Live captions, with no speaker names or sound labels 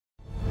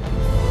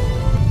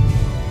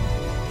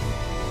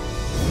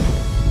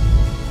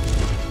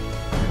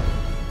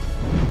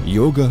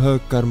योगः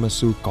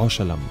कर्मसु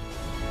कौशलम्.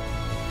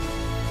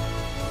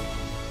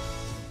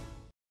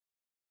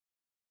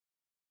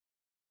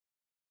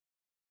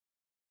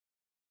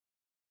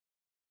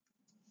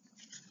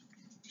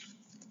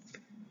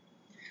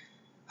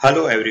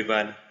 Hello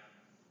everyone.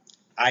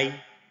 I,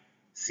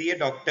 CA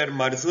Dr.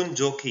 Marzun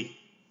Jokhi,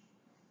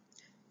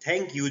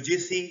 thank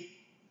UGC,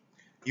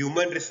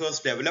 Human Resource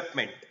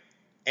Development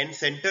and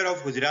Center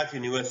of Gujarat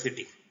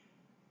University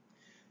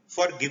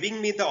for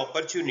giving me the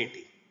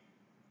opportunity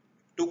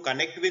to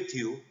connect with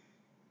you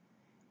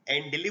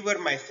and deliver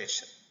my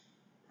session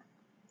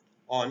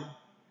on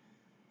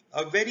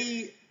a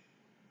very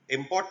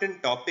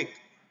important topic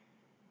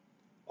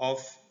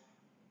of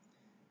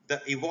the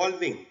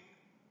evolving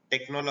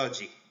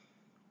technology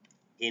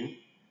in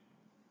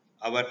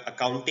our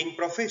accounting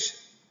profession.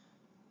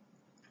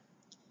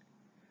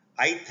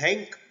 I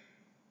thank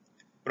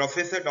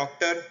Professor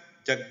Dr.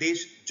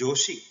 Jagdish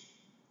Joshi,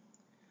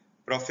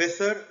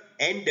 Professor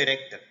and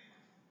Director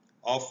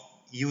of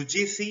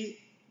UGC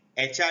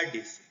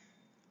HRDC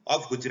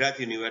of Gujarat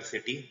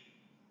University.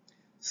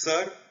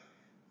 Sir,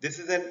 this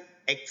is an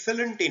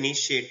excellent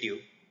initiative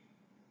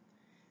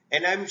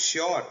and I am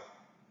sure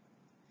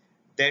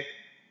that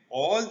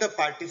all the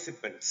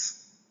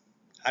participants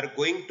are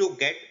going to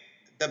get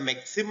the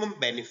maximum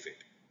benefit.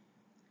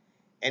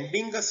 And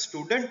being a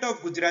student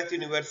of Gujarat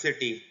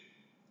University,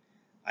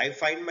 I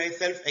find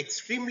myself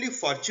extremely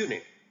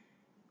fortunate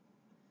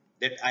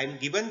that I am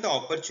given the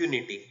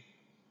opportunity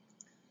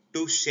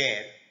to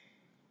share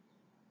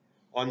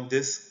on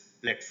this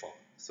platform.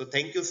 So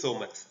thank you so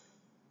much.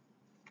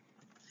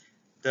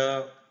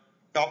 The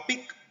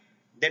topic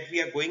that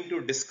we are going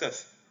to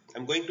discuss,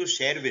 I'm going to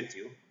share with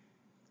you,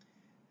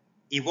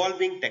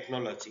 evolving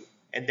technology,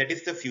 and that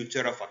is the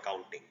future of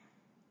accounting.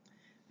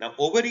 Now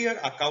over here,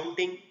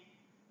 accounting,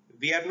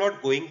 we are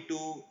not going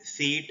to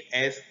see it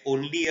as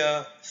only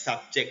a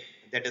subject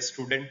that a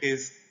student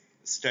is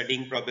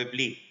studying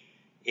probably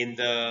in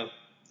the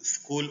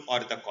school or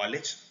the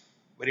college,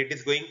 but it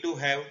is going to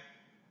have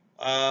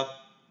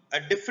a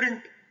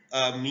different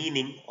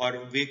meaning,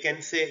 or we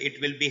can say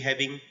it will be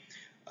having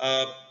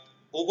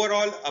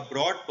overall a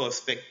broad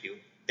perspective.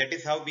 That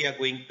is how we are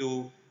going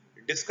to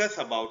discuss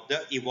about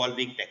the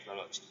evolving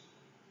technology.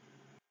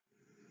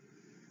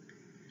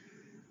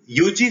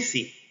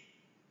 UGC,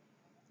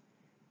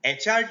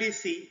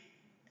 HRDC,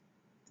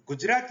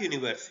 Gujarat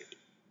University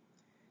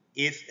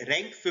is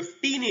ranked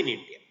 15 in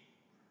India.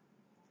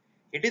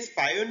 It is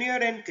pioneer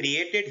and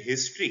created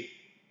history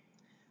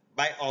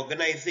by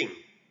organizing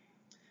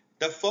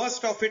the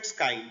first of its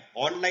kind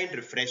online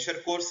refresher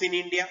course in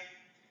India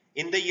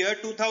in the year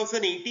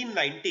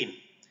 2018-19,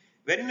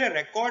 wherein a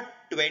record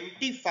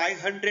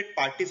 2,500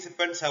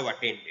 participants have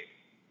attended.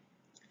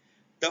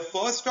 The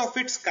first of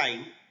its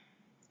kind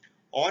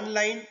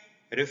online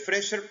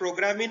refresher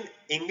program in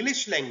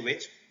English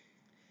language,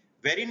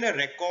 wherein a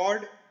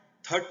record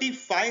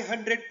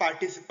 3,500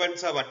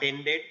 participants have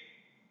attended.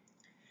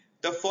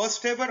 The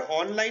first ever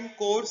online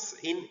course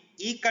in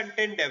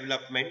e-content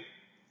development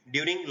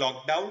during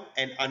lockdown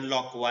and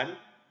unlock 1,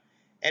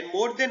 and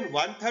more than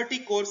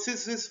 130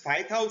 courses with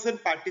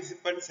 5,000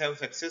 participants have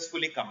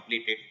successfully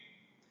completed.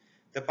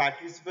 The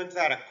participants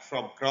are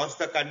from across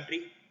the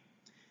country,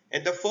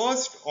 and the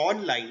first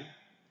online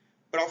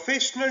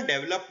professional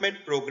development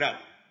program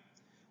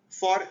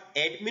for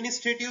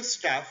administrative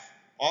staff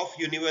of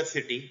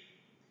university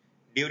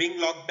during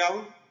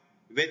lockdown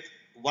with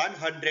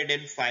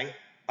 105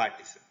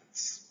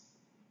 participants.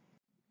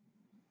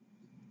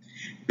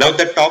 Now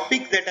the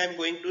topic that I am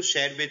going to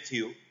share with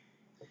you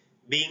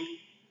being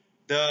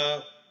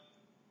the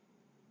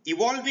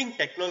evolving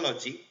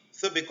technology.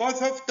 So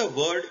because of the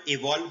word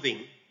evolving,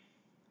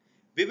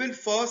 we will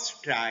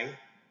first try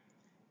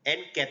and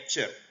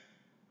capture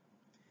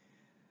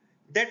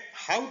that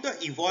how the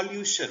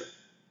evolution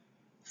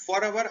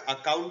for our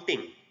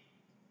accounting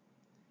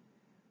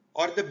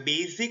or the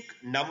basic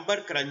number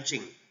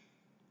crunching,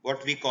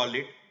 what we call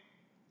it,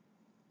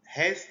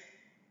 has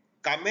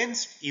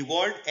commenced,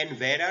 evolved, and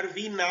where are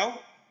we now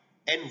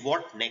and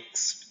what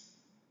next.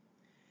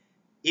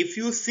 If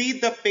you see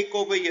the pic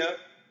over here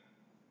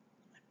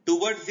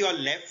towards your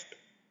left,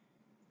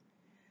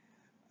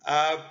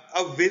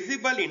 a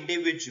visible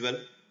individual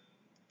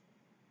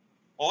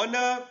on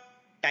a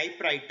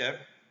typewriter,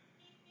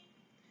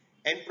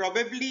 and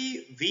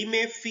probably we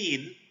may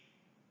feel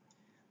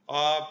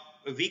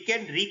we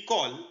can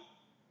recall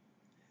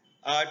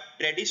a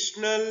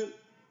traditional,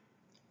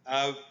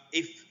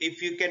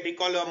 if you can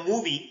recall a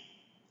movie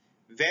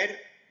where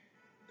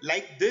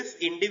like this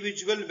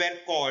individual were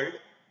called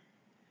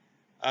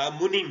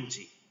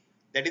Munimji.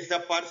 That is the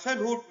person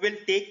who will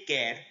take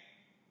care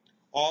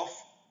of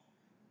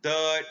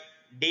the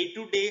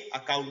day-to-day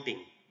accounting.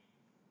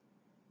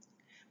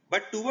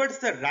 But towards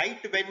the right,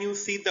 when you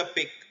see the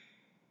pic,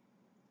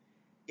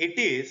 it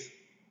is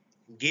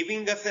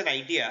giving us an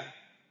idea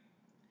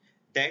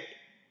that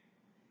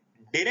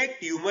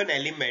direct human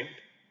element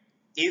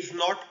is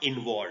not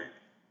involved.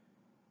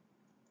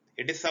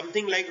 It is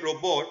something like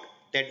robot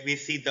that we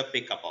see the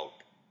pic about.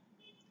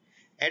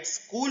 At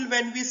school,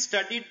 when we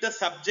studied the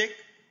subject,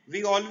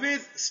 we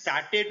always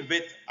started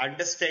with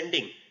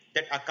understanding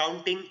that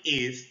accounting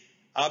is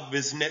a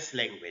business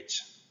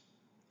language.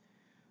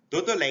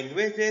 Though the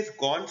language has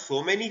gone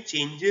so many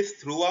changes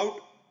throughout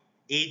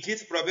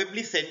ages,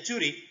 probably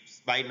centuries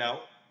by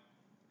now,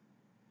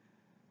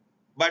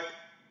 but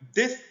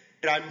this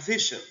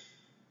transition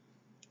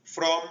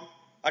from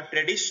a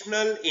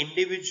traditional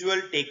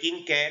individual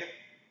taking care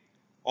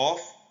of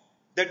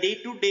the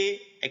day-to-day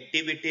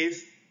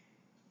activities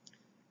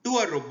to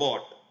a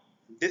robot,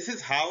 this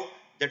is how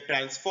the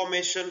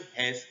transformation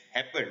has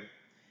happened.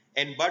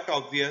 And but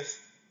obvious,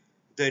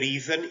 the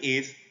reason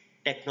is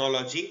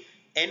technology,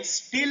 and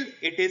still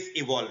it is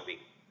evolving.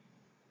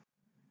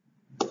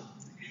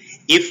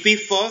 If we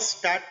first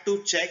start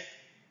to check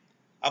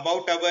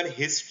about our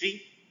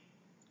history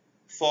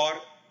for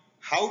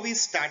how we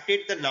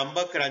started the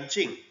number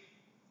crunching,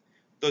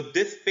 so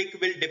this pic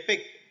will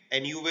depict,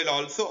 and you will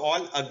also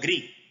all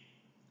agree,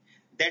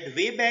 that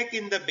way back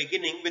in the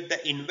beginning with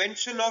the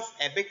invention of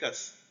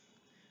abacus,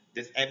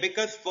 this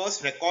abacus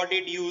first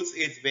recorded use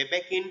is way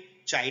back in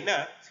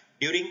China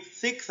during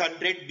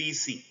 600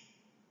 BC.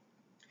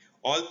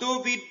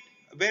 Although we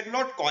were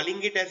not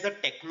calling it as a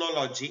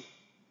technology,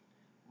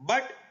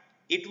 but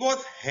it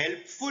was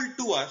helpful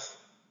to us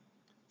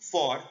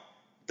for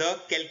the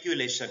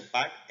calculation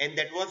part, and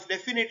that was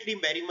definitely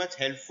very much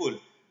helpful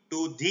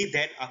to the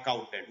then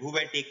accountant who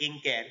were taking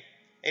care,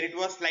 and it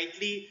was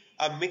slightly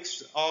a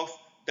mix of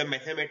the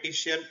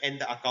mathematician and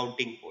the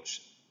accounting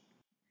portion.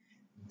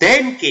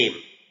 Then came,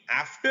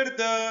 after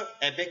the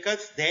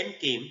abacus, then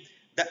came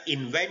the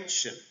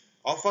invention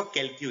of a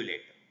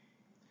calculator.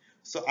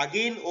 So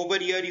again over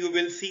here you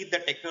will see the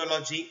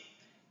technology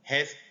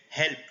has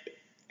helped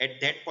at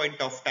that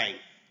point of time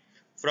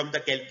from the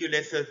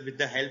calculators with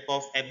the help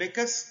of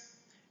abacus.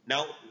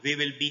 Now we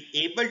will be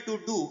able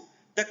to do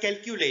the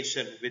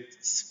calculation with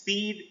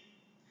speed,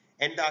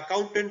 and the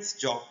accountant's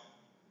job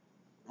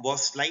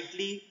was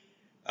slightly,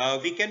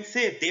 we can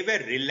say they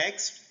were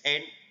relaxed,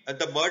 and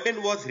the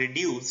burden was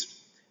reduced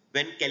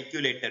when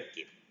calculator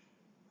came.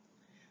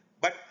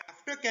 But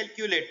after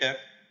calculator,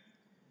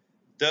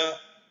 the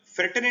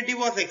fraternity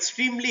was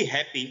extremely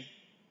happy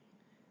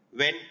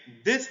when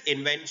this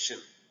invention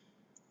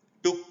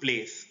took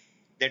place,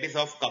 that is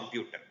of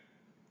computer,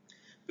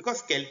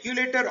 because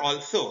calculator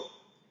also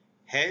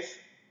has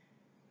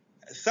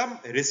some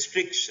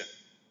restriction,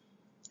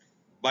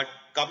 but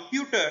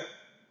computer,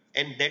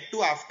 and that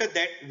too after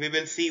that we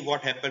will see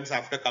what happens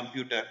after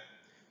computer.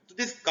 So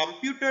this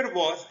computer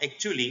was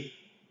actually,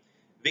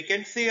 we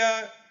can say,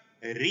 a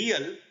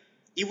real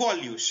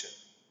evolution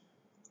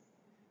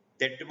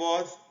that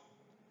was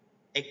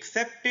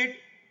accepted,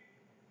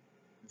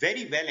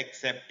 very well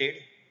accepted,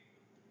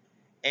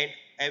 and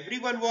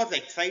everyone was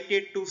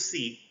excited to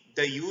see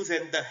the use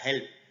and the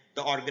help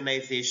the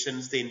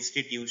organizations, the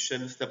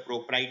institutions, the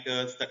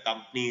proprietors, the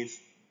companies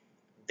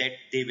that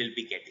they will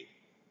be getting.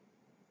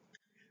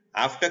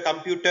 After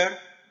computer,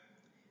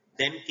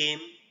 then came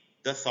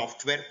the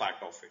software part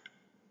of it.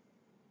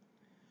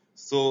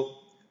 So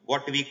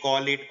what we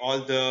call it, all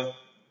the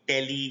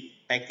tele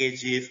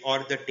packages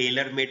or the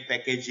tailor-made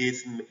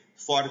packages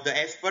for the,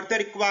 as per the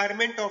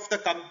requirement of the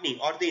company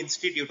or the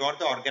institute or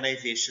the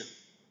organization.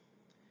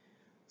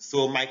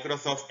 So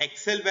Microsoft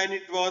Excel, when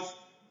it was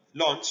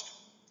launched,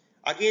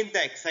 again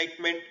the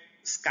excitement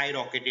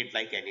skyrocketed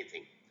like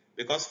anything,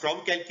 because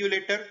from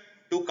calculator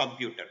to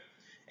computer,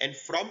 and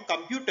from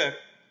computer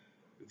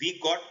we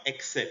got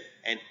Excel,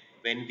 and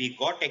when we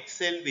got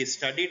Excel we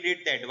studied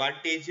it, the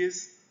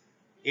advantages,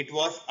 it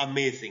was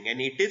amazing, and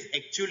it is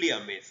actually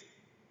amazing.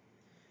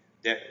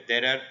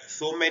 There are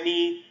so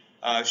many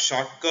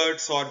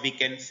shortcuts, or we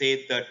can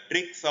say the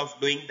tricks of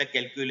doing the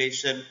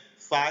calculation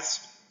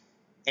fast,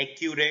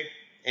 accurate,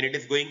 and it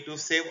is going to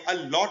save a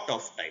lot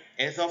of time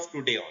as of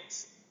today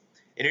also.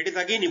 And it is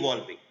again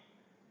evolving.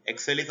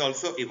 Excel is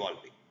also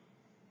evolving.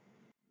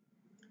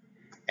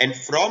 And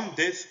from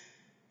this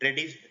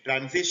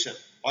transition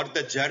or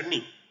the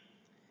journey,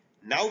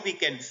 now we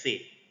can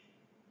say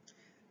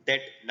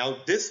that now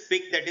this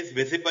pic that is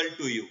visible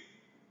to you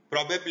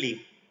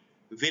probably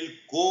will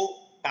go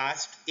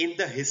past in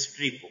the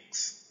history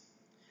books.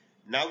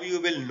 Now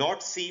you will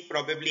not see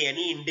probably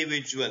any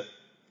individual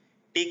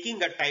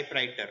taking a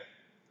typewriter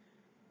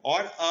or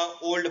a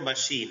old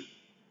machine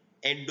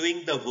and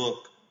doing the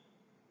work.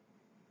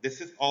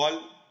 This is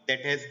all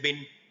that has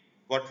been,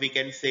 what we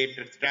can say,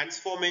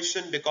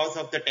 transformation because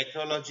of the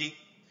technology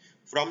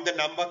from the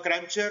number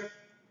cruncher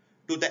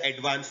to the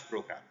advanced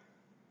program.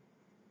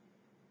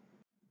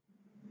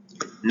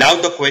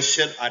 Now the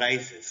question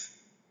arises,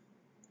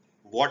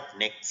 what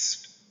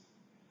next?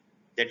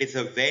 That is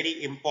a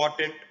very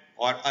important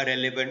or a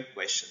relevant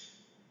question.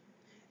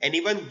 And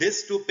even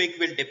this topic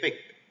will depict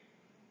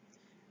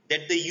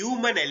that the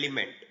human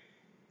element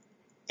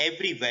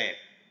everywhere,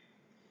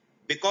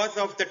 because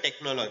of the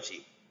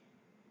technology,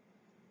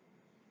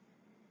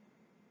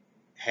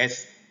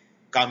 has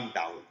come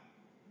down.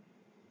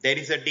 There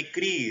is a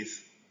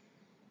decrease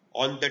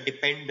on the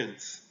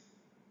dependence,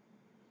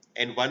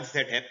 and once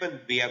that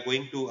happens, we are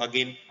going to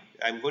again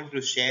I'm going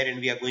to share and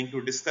we are going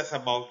to discuss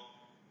about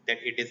that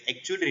it is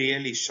actually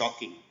really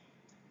shocking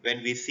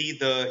when we see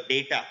the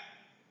data.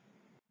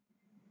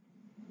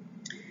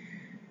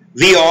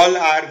 We all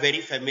are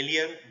very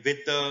familiar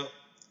with the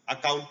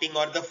accounting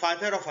or the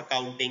father of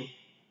accounting,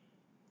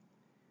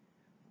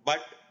 but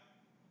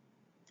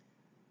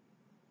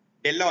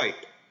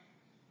Deloitte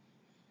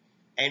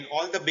and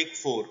all the big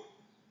four,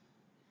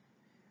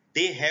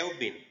 they have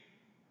been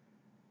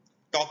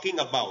talking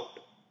about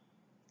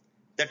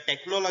the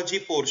technology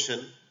portion,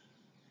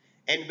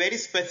 and very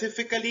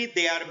specifically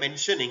they are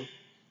mentioning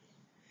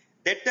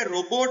that the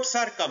robots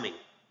are coming.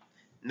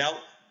 Now,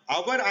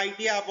 our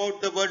idea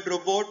about the word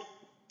robot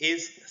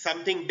is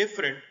something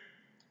different,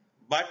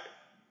 but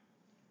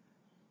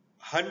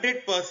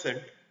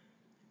 100%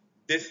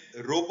 this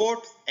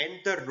robots and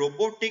the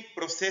robotic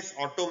process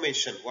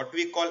automation, what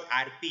we call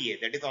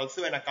RPA, that is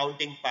also an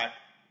accounting part,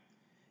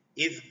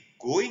 is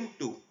going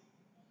to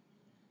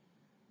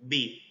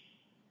be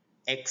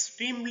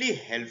extremely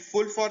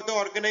helpful for the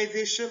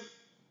organization.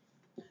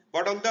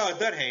 But on the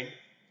other hand,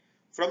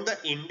 from the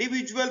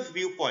individual's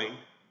viewpoint,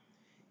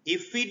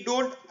 if we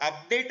don't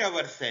update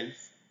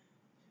ourselves,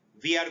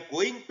 we are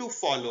going to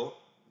follow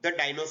the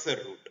dinosaur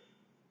route.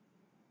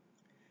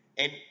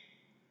 And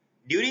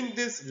during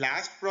this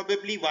last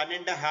probably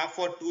 1.5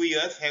 or 2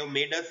 years have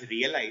made us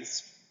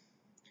realize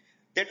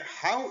that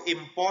how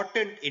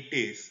important it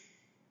is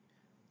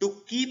to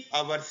keep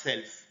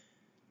ourselves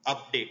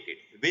updated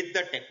with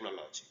the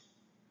technology.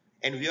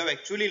 And we have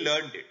actually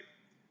learned it.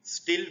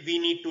 Still, we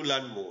need to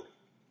learn more.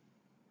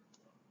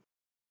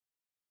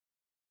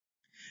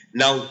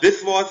 Now,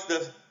 this was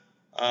the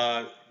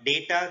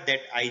data that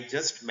I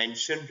just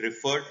mentioned,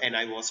 referred, and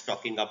I was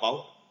talking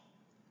about.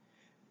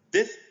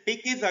 This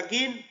pic is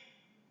again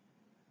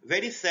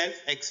very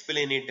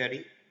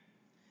self-explanatory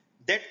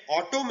that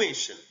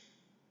automation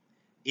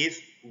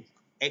is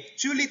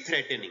actually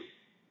threatening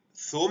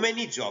so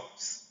many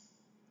jobs,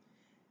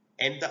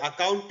 and the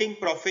accounting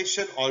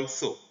profession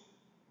also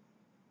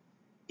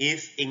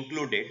is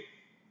included.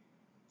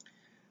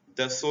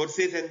 The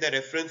sources and the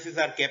references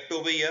are kept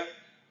over here.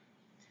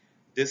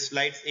 This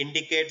slide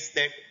indicates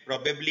that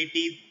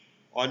probability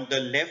on the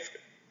left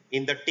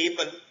in the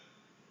table,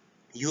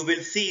 you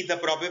will see the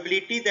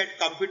probability that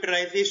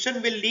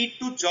computerization will lead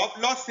to job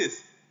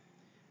losses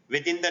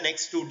within the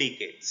next 2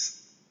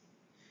 decades.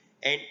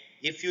 And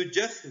if you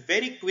just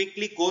very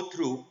quickly go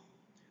through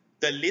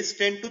the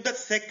list and to the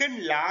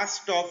second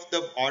last of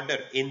the order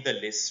in the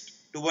list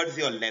towards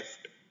your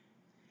left,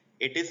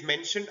 it is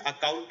mentioned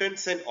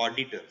accountants and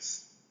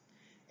auditors.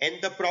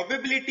 And the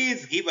probability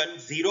is given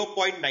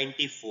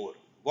 0.94.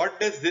 What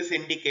does this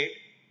indicate?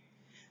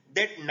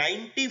 That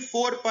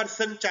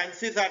 94%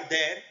 chances are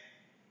there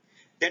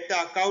that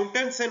the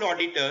accountants and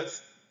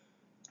auditors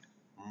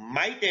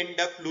might end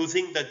up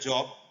losing the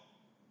job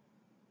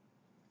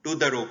to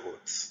the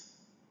robots.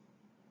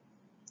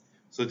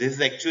 So this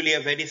is actually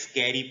a very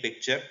scary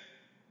picture.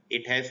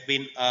 It has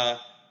been a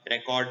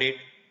recorded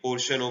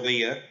portion over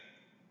here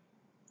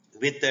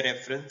with the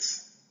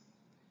reference.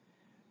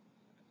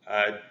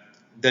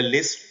 The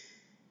list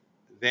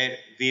where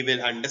we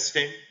will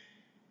understand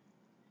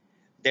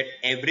that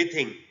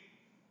everything,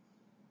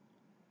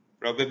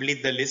 probably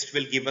the list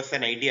will give us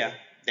an idea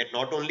that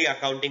not only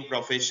accounting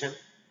profession,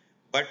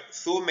 but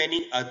so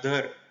many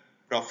other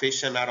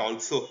professions are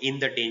also in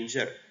the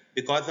danger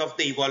because of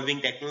the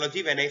evolving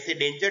technology. When I say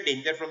danger,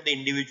 danger from the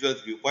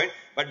individual's viewpoint,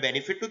 but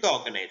benefit to the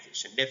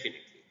organization,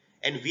 definitely.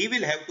 And we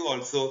will have to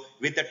also,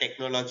 with the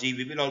technology,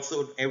 we will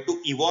also have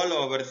to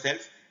evolve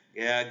ourselves,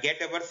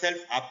 get ourselves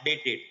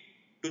updated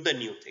to the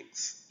new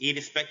things,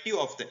 irrespective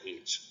of the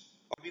age,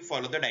 or we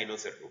follow the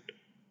dinosaur route.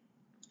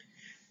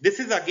 This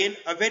is again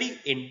a very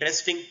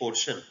interesting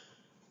portion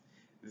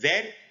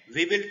where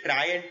we will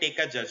try and take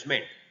a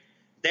judgment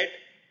that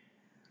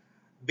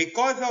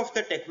because of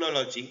the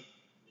technology,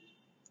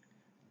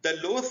 the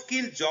low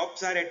skill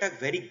jobs are at a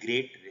very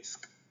great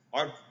risk,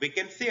 or we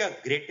can say a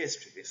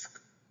greatest risk.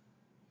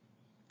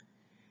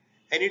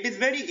 And it is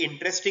very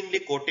interestingly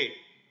quoted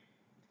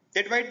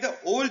that while the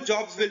old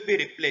jobs will be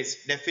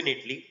replaced,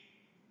 definitely,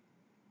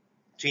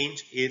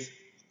 change is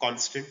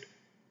constant,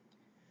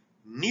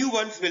 new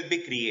ones will be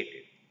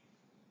created.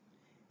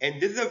 And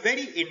this is a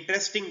very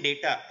interesting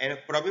data and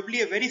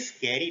probably a very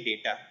scary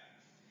data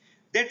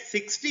that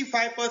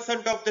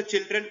 65% of the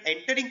children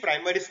entering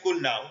primary school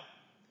now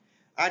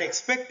are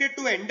expected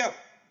to end up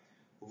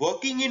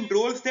working in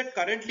roles that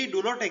currently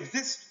do not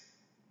exist.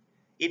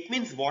 It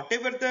means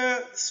whatever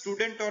the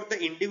student or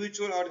the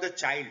individual or the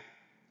child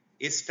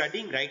is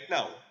studying right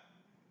now,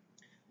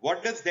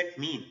 what does that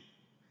mean?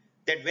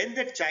 That when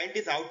that child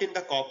is out in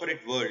the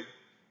corporate world,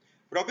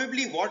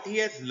 probably what he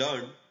has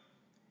learned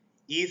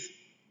is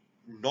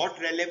not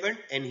relevant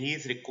and he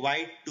is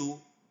required to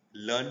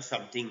learn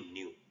something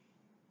new.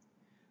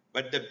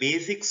 But the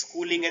basic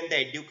schooling and the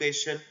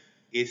education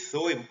is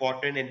so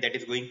important, and that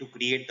is going to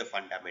create the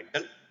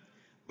fundamental.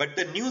 But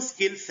the new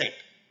skill set,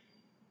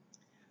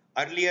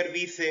 earlier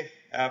we say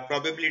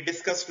probably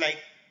discussed like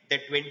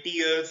that 20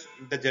 years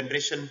the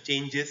generation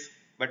changes,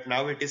 but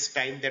now it is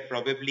time that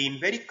probably in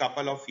very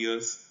couple of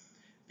years,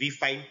 we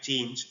find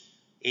change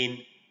in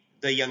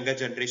the younger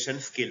generation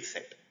skill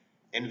set.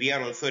 And we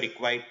are also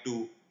required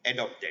to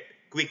adopt that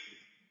quickly.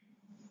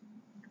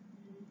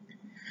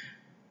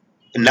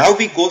 Now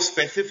we go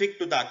specific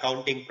to the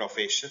accounting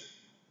profession.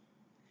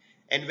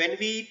 And when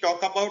we talk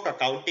about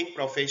accounting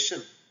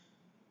profession,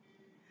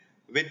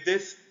 with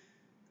this,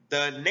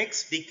 the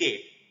next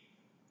decade,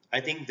 I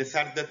think these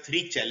are the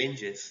three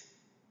challenges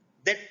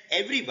that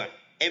everyone,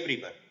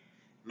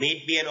 may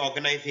it be an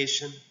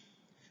organization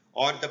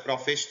or the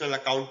professional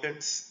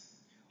accountants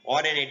or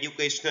an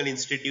educational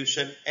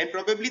institution, and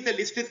probably the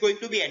list is going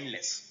to be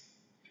endless.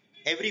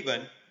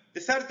 Everyone,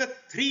 these are the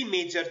three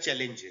major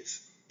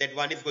challenges that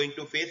one is going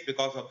to face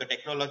because of the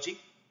technology,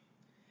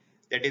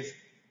 that is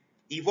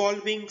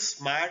evolving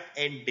smart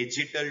and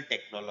digital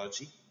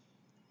technology,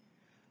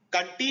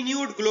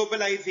 continued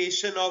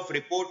globalization of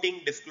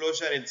reporting,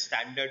 disclosure and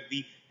standard.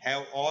 We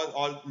have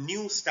all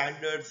new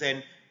standards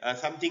and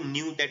something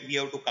new that we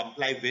have to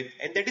comply with,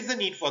 and that is the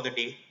need for the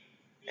day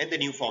and the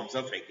new forms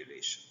of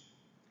regulation.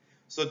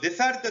 So these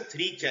are the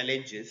three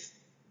challenges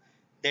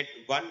that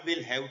one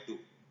will have to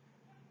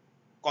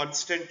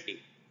constantly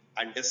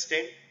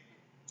understand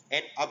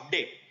and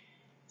update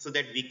so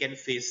that we can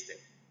face them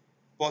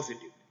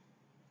positively.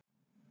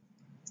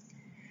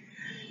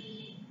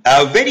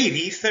 A very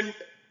recent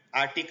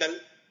article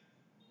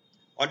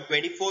on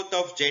 24th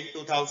of Jan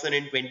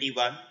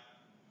 2021,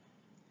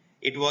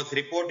 it was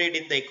reported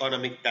in the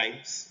Economic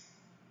Times,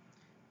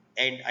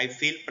 and I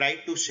feel pride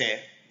to share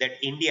that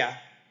India,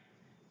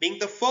 being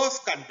the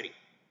first country,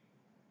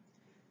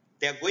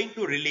 they are going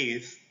to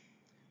release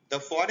the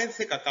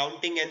forensic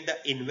accounting and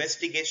the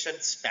investigation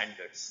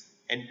standards,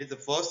 and it is the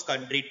first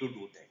country to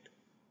do that.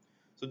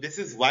 So this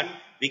is one,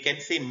 we can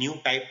say, new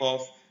type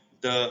of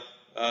the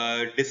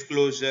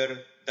disclosure,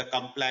 the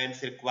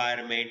compliance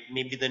requirement,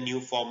 maybe the new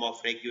form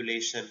of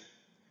regulation.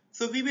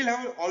 So we will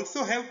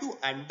also have to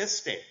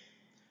understand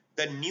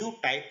the new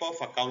type of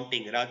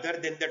accounting rather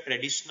than the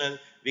traditional,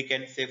 we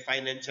can say,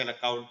 financial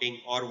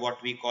accounting, or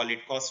what we call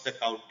it cost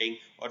accounting,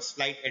 or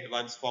slight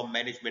advanced form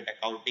management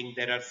accounting.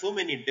 There are so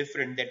many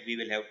different that we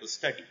will have to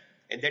study,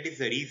 and that is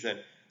the reason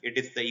it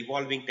is the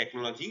evolving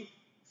technology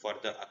for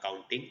the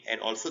accounting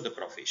and also the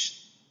profession.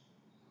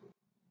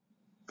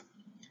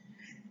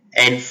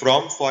 And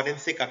from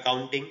forensic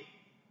accounting,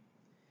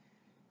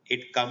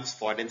 it comes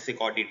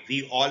forensic audit.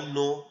 We all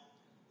know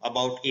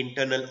about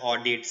internal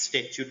audit,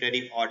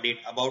 statutory audit,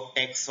 about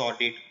tax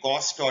audit,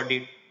 cost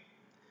audit.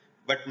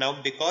 But now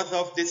because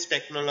of this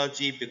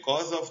technology,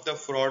 because of the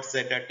frauds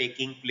that are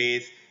taking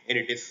place, and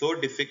it is so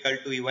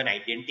difficult to even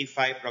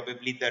identify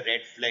probably the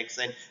red flags,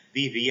 and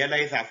we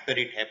realize after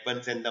it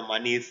happens and the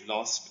money is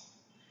lost.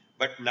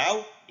 But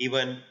now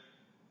even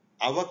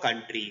our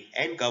country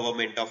and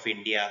government of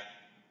India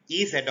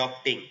is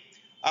adopting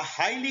a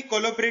highly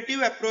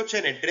collaborative approach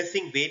and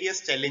addressing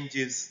various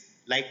challenges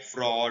like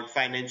fraud,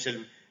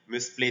 financial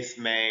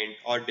misplacement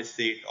or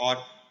deceit, or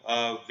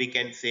we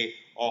can say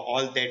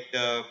all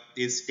that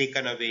is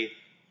taken away,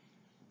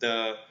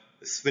 the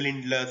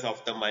swindlers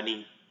of the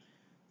money.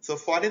 So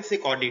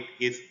forensic audit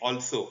is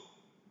also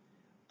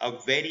a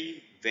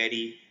very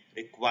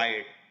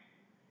required,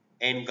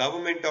 and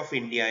government of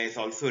India has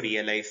also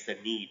realized the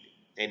need,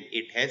 and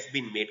it has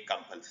been made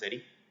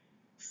compulsory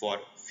for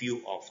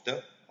few of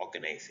the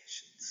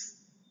organizations.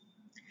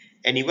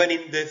 And even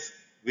in this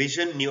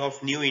vision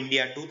of New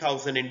India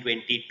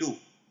 2022,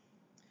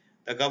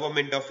 the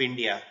government of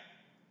India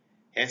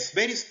has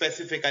very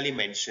specifically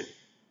mentioned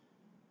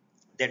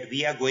that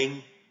we are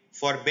going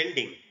for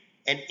building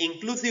an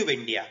inclusive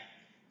India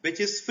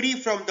which is free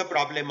from the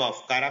problem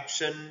of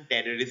corruption,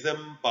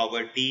 terrorism,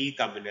 poverty,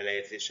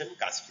 communalization,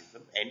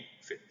 casteism, and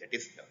filth. That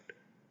is third.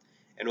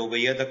 And over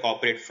here, the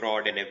corporate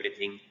fraud and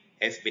everything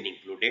has been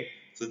included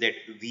so that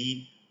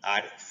we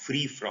are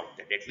free from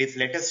that. At least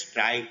let us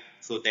try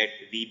so that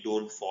we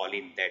don't fall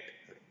in that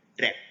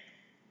trap.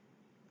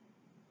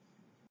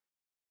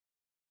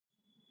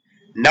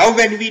 Now,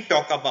 when we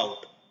talk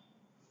about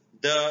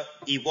the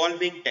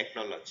evolving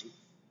technology,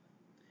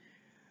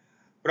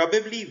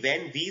 probably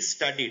when we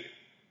studied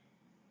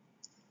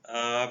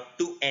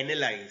to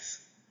analyze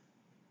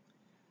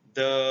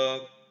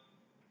the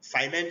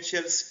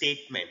financial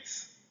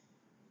statements,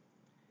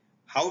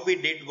 how we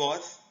did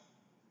was,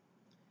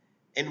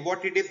 and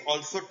what it is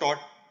also taught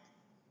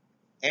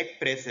at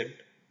present,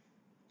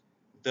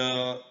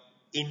 the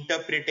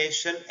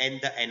interpretation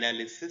and the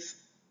analysis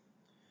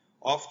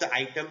of the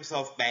items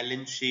of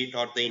balance sheet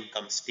or the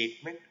income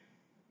statement,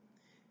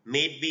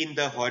 may be in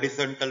the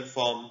horizontal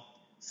form,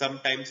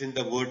 sometimes in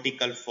the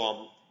vertical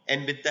form,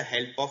 and with the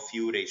help of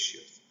few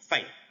ratios.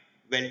 Fine,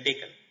 well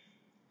taken.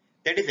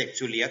 That is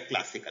actually a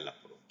classical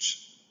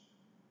approach.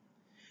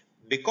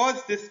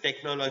 Because this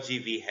technology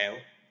we have,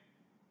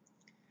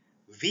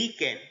 we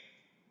can,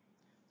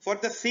 for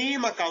the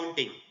same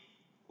accounting,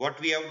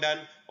 what we have done,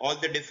 all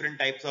the different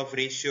types of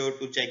ratio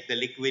to check the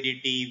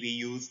liquidity, we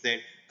use that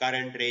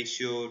current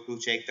ratio to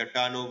check the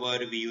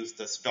turnover, we use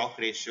the stock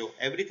ratio,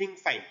 everything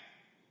fine.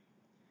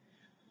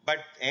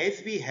 But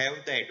as we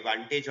have the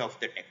advantage of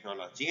the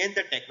technology, and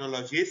the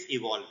technology is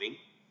evolving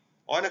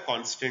on a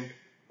constant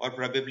or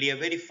probably a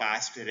very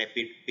fast,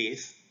 rapid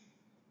pace,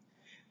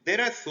 there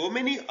are so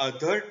many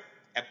other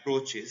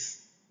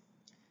approaches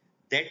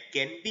that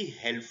can be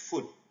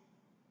helpful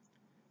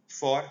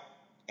for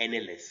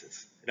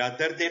analysis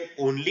rather than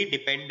only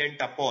dependent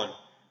upon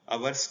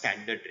our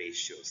standard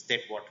ratios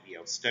that what we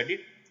have studied.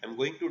 I'm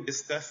going to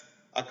discuss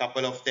a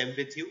couple of them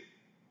with you.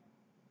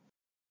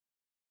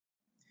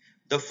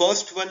 The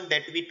first one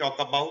that we talk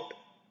about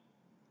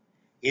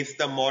is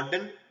the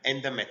modern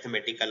and the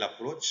mathematical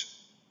approach.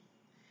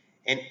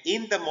 And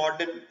in the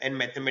modern and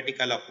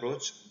mathematical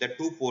approach, the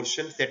two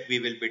portions that we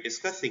will be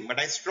discussing, but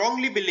I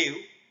strongly believe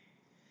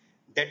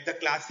that the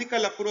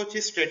classical approach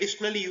is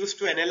traditionally used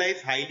to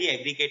analyze highly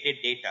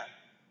aggregated data,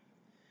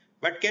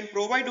 but can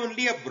provide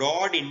only a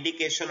broad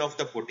indication of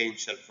the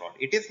potential fraud.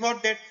 It is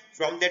not that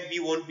from that we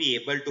won't be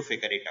able to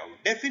figure it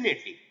out.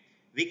 Definitely,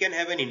 we can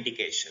have an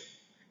indication.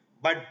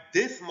 But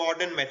this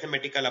modern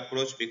mathematical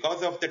approach,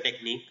 because of the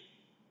technique,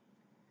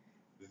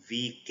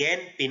 we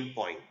can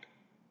pinpoint.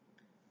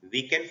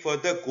 We can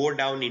further go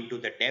down into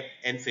the depth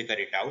and figure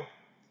it out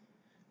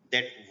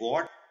that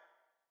what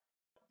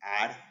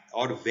are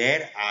or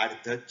where are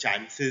the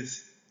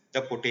chances, the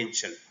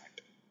potential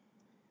part.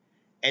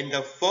 And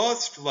the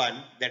first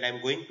one that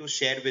I'm going to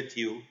share with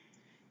you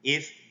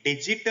is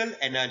digital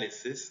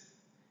analysis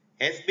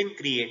has been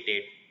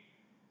created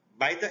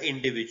by the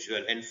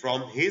individual, and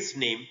from his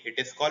name it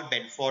is called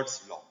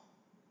Benford's law.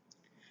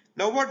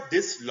 Now what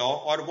this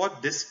law or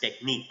what this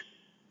technique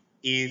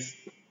is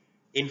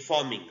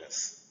informing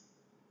us,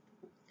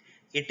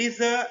 it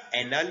is an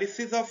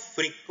analysis of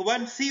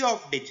frequency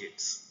of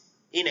digits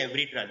in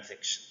every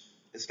transaction.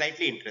 It's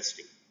slightly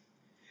interesting.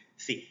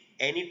 See,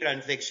 any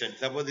transaction,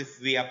 suppose if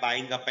we are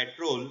buying a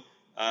petrol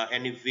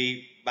and if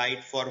we buy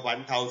it for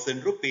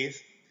 1000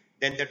 rupees,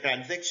 then the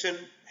transaction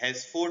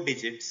has 4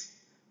 digits,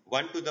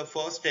 1 to the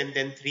first and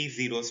then 3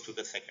 zeros to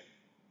the second.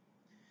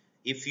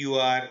 If you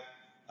are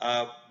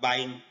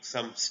buying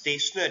some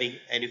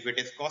stationery and if it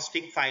is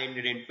costing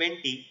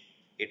 520,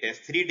 it has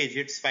 3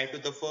 digits, 5 to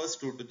the first,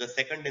 2 to the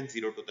second and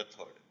 0 to the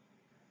third.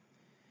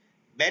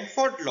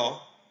 Benford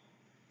law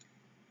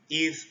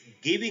is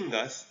giving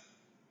us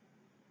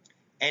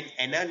an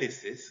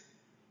analysis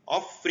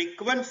of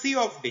frequency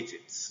of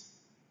digits.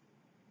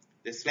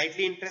 This is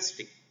slightly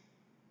interesting.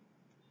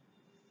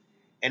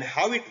 And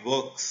how it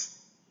works.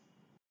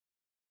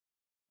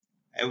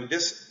 I have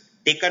just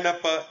taken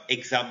up an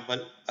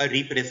example, a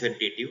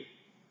representative.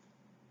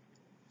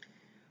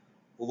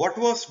 What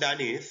was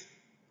done is,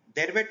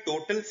 there were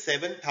total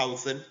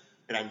 7,000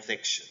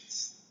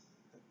 transactions.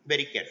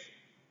 Very careful.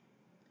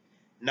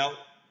 Now,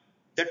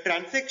 the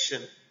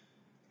transaction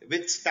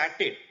which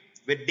started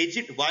with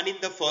digit 1 in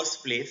the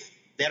first place,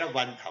 there are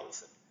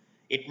 1,000.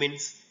 It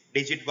means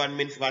digit 1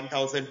 means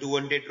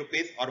 1,200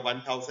 rupees or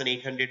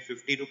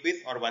 1,850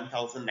 rupees or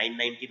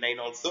 1,999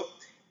 also.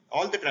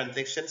 All the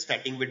transactions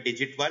starting with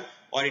digit 1,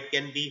 or it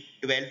can be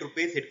 12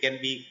 rupees, it can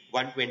be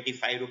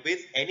 125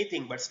 rupees,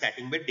 anything but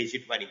starting with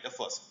digit 1 in the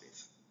first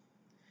place.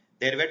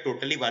 There were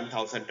totally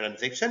 1,000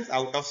 transactions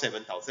out of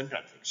 7,000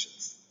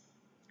 transactions.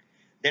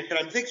 Then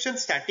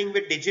transactions starting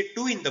with digit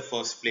 2 in the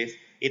first place,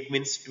 it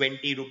means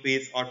 20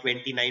 rupees or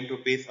 29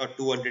 rupees or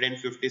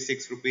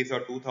 256 rupees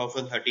or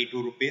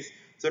 2032 rupees.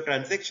 So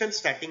transactions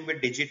starting with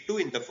digit 2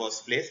 in the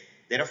first place,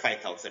 there are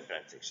 5,000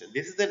 transactions.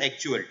 This is an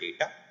actual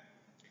data.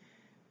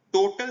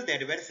 Total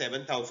there were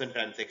 7,000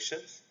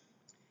 transactions.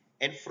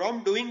 And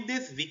from doing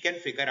this, we can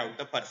figure out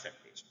the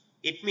percentage.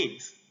 It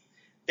means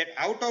that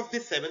out of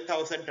this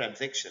 7,000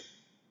 transactions,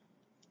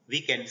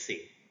 we can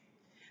say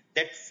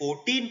that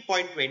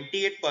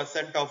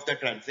 14.28% of the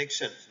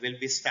transactions will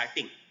be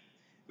starting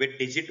with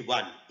digit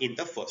 1 in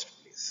the first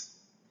place.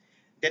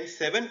 Then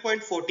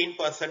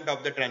 7.14%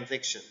 of the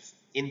transactions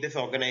in this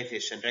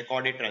organization,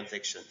 recorded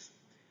transactions,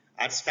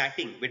 are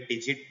starting with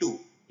digit 2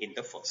 in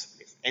the first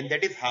place. And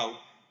that is how,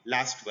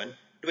 last one,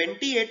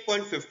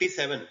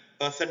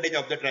 28.57%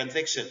 of the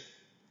transactions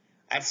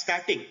are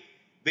starting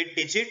with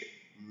digit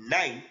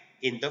 9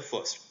 in the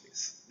first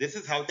place. This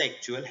is how the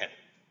actual happened.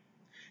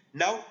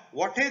 Now,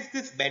 what has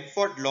this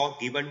Benford law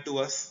given to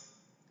us?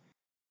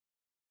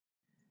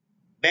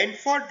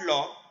 Benford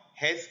law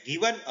has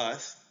given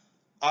us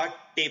a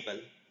table,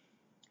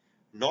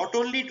 not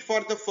only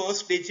for the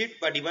first digit,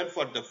 but even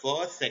for the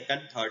first,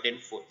 second, third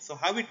and fourth. So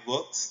how it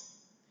works?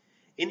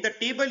 In the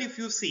table, if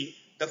you see,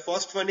 the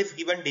first one is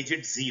given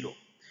digit 0.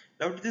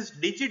 Now this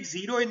digit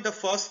 0 in the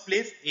first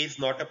place is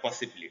not a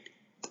possibility.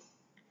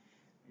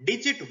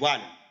 Digit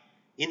 1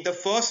 in the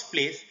first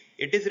place,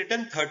 it is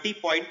written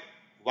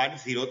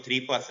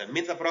 30.103%,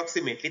 means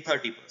approximately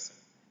 30%.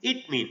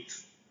 It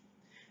means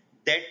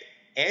that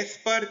as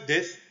per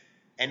this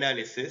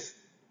analysis,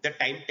 the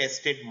time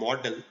tested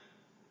model,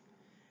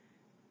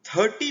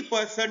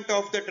 30%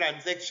 of the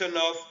transaction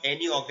of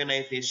any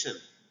organization,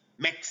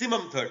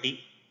 maximum 30,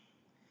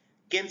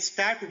 can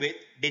start with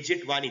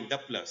digit 1 in the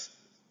plus.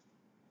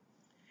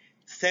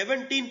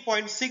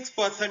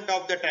 17.6%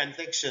 of the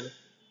transaction,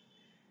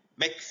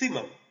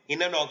 maximum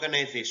in an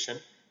organization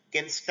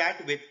can start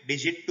with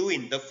digit 2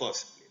 in the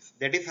first place.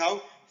 That is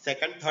how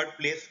second, third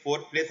place,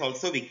 fourth place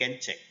also we can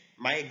check.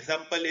 My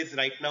example is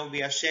right now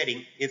we are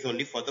sharing is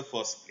only for the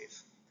first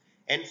place.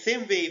 And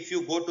same way if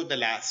you go to the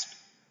last,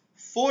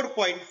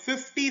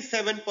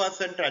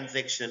 4.57%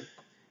 transaction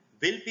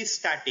will be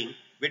starting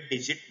with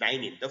digit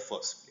 9 in the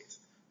first place.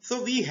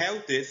 So we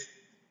have this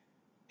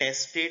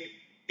tested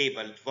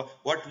table,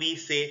 what we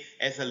say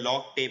as a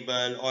log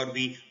table, or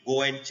we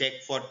go and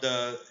check for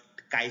the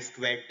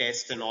chi-square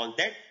test and all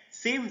that.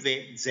 Same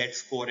way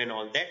z-score and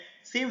all that,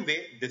 same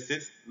way this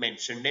is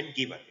mentioned and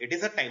given. It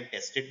is a time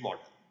tested model.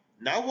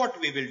 Now what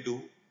we will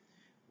do,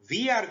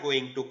 we are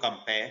going to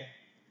compare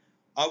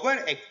our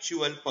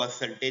actual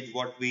percentage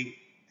what we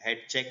had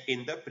checked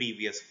in the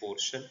previous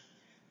portion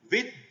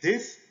with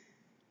this.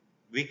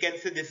 We can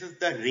say this is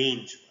the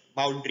range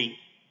boundary,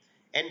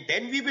 and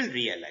then we will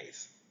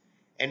realize.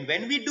 And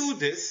when we do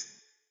this,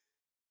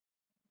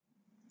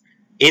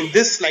 in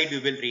this slide we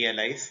will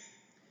realize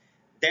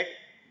that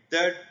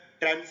the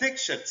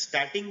transactions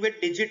starting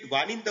with digit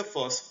 1 in the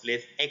first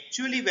place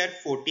actually were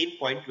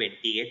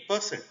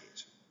 14.28%.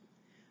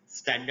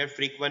 Standard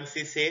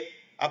frequency say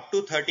up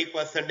to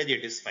 30%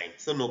 it is fine,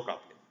 so no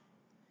problem.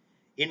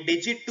 In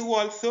digit 2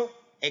 also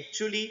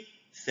actually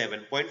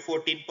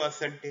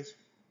 7.14%.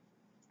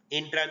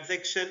 In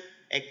transaction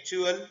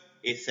actual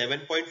is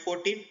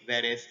 7.14,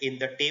 whereas in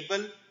the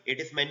table it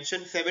is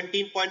mentioned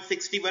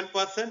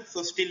 17.61%,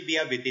 so still we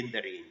are within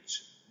the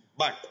range.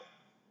 But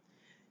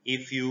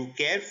if you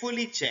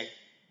carefully check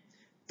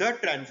the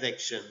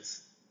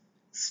transactions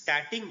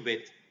starting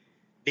with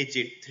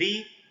digit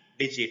 3,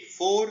 digit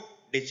 4,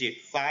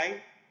 digit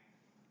 5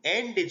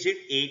 and digit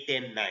 8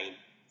 and 9,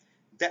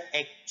 the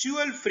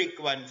actual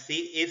frequency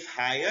is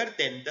higher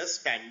than the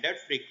standard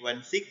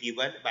frequency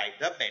given by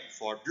the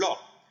Benford law.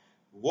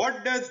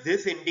 What does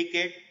this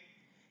indicate?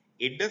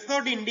 It does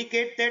not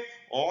indicate that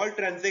all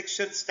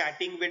transactions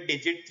starting with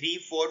digit 3,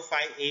 4, 5,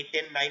 8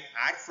 and 9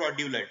 are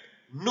fraudulent.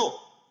 No.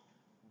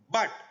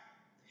 But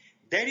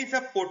there is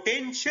a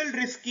potential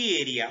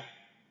risky area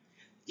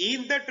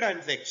in the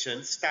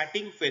transactions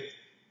starting with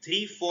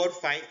 3, 4,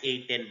 5,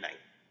 8 and 9.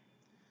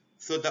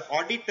 So the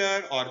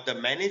auditor or the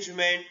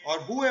management or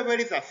whoever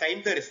is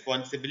assigned the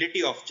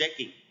responsibility of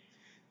checking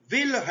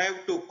will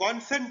have to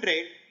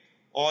concentrate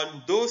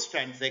on those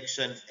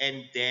transactions,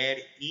 and there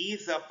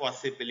is a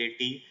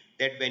possibility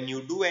that when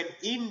you do an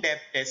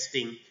in-depth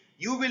testing,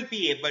 you will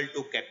be able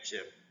to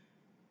capture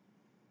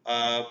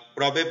a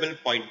probable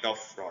point of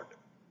fraud.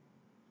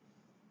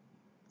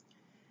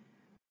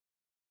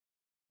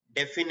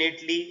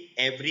 Definitely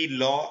every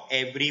law,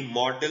 every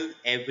model,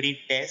 every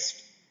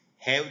test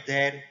have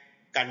their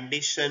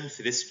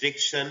conditions,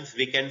 restrictions,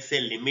 we can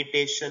say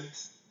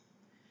limitations.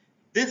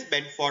 This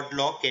Benford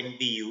law can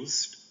be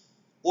used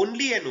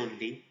only and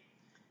only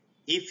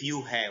if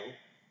you have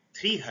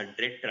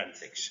 300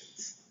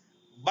 transactions.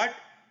 But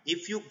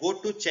if you go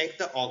to check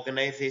the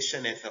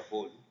organization as a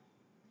whole,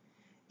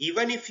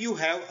 even if you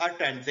have a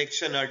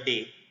transaction a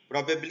day,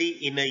 probably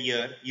in a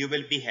year you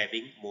will be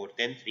having more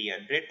than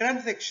 300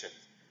 transactions.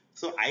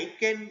 So I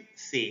can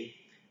say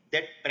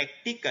that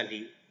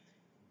practically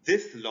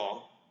this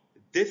law,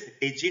 this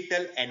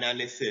digital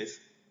analysis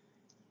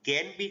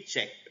can be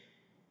checked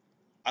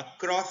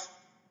across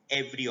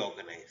every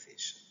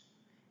organization,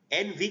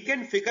 and we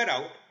can figure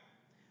out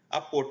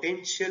a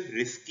potential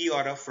risky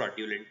or a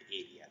fraudulent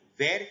area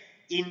where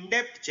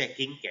in-depth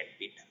checking can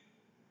be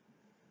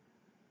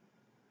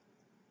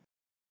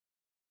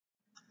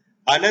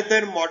done.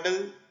 Another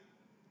model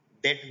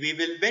that we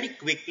will very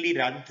quickly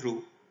run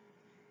through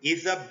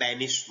is a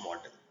banished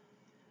model.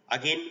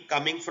 Again,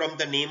 coming from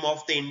the name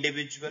of the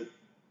individual,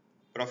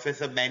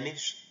 Professor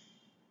Banish.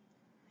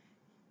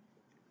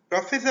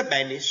 Professor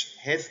Banish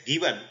has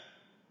given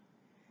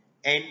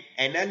an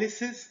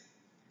analysis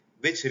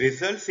which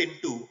results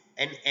into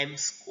an M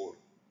score.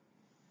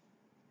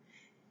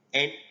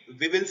 And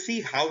we will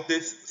see how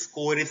this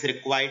score is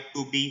required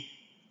to be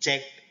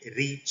checked,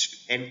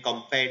 reached and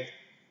compared.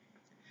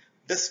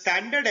 The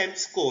standard M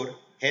score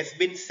has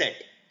been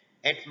set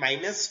at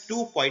minus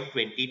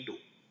 2.22.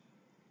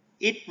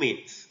 It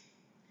means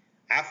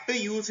after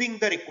using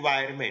the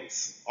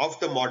requirements of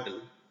the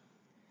model,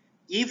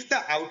 if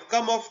the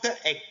outcome of the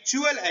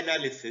actual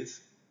analysis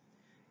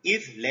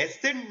is less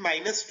than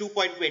minus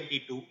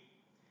 2.22,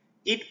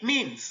 it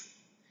means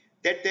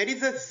that there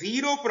is a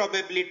zero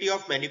probability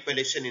of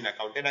manipulation in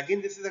account. And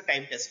again, this is a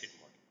time tested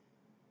model.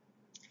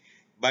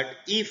 But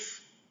if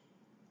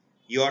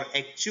your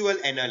actual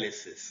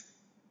analysis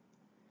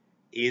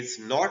is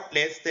not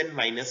less than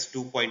minus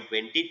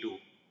 2.22,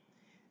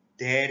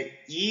 there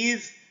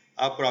is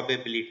a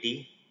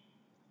probability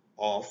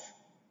of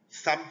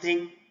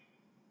something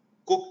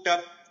cooked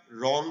up,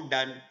 wrong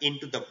done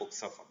into the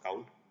books of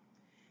account.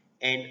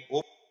 And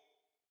over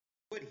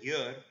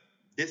here,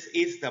 this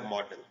is the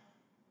model.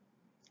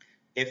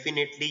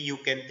 Definitely you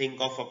can think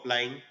of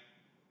applying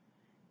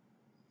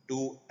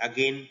to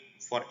again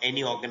for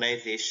any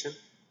organization.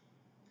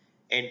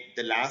 And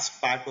the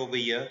last part over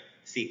here,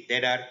 see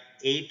there are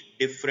 8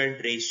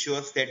 different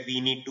ratios that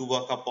we need to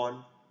work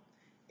upon.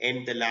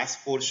 And the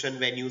last portion,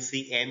 when you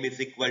see M is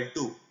equal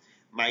to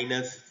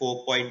minus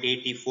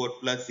 4.84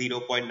 plus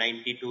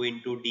 0.92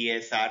 into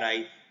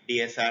DSRI.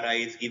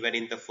 DSRI is given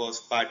in the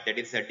first part, that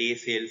is the day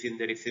sales in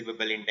the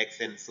receivable index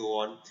and so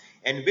on.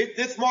 And with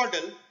this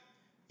model,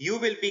 you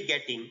will be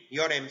getting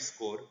your M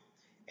score.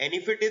 And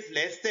if it is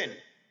less than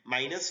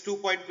minus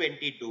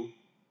 2.22,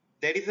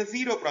 there is a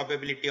zero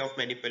probability of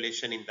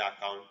manipulation in the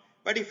account.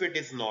 But if it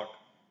is not,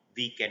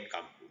 we can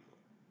come to know.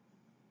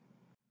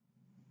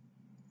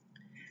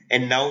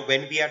 And now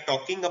when we are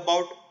talking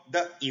about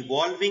the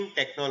evolving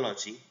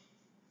technology,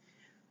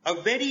 a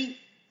very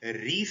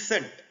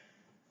recent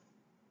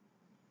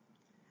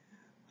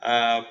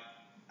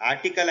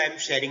article I am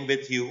sharing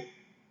with you,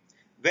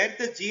 where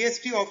the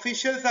GST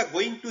officials are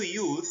going to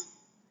use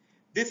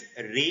this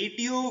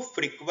radio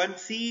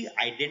frequency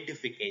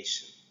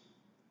identification,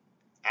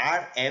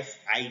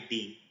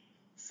 RFID,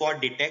 for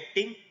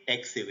detecting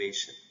tax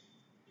evasion.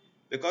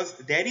 Because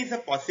there is a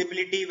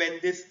possibility when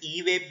this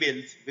e-way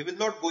bills, we will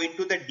not go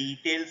into the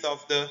details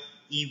of the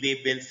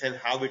e-way bills and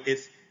how it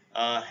is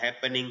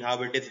happening,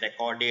 how it is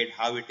recorded,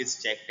 how it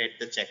is checked at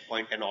the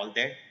checkpoint and all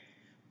that.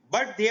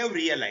 But they have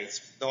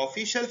realized, the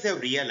officials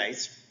have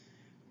realized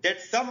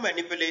that some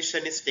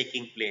manipulation is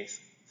taking place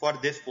for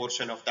this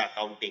portion of the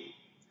accounting.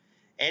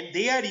 And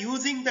they are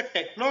using the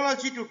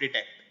technology to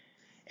detect.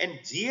 And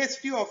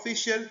GST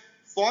official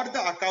for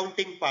the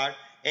accounting part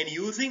and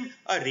using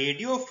a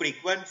radio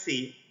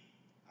frequency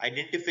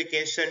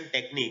identification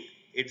technique,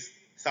 it's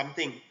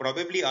something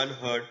probably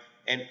unheard,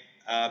 and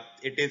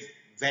it is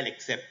well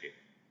accepted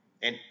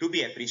and to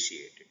be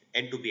appreciated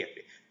and to be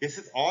appreciated. This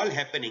is all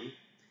happening,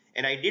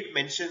 and I did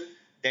mention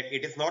that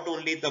it is not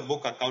only the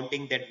book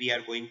accounting that we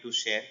are going to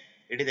share,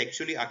 it is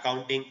actually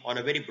accounting on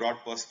a very broad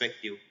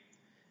perspective,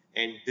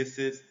 and this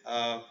is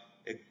a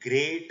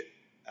great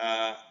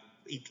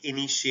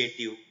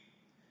initiative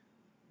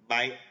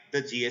by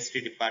the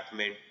GST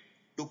department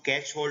to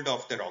catch hold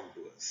of the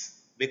wrongdoers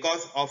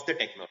because of the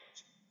technology.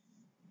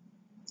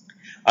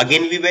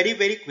 Again, we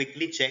very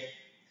quickly check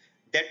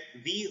that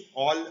we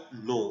all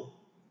know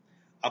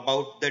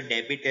about the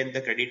debit and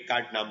the credit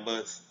card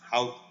numbers,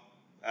 how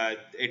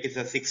it is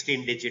a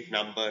 16-digit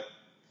number.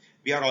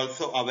 We are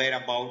also aware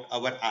about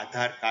our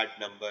Aadhaar card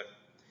number,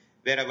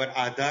 where our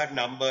Aadhaar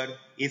number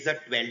is a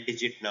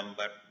 12-digit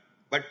number.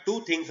 But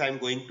two things I'm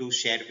going to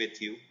share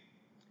with you.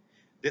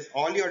 This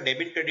all your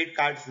debit credit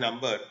cards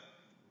number,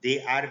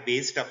 they are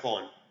based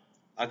upon,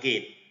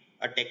 again,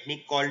 a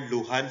technique called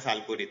Luhan's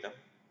algorithm.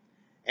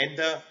 And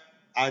the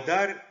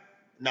other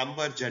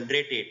number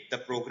generated, the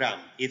program,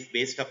 is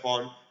based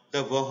upon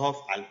the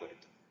Verhoeven algorithm.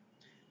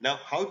 Now,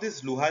 how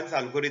this Luhan's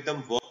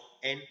algorithm works,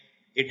 and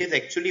it is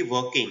actually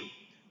working,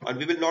 and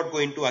we will not go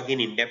into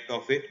again in depth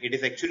of it. It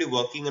is actually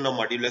working on a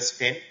modulus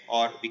 10,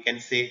 or we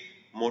can say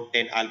mode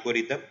 10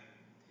 algorithm.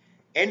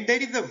 And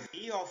there is a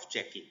way of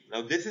checking.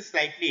 Now, this is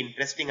slightly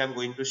interesting. I'm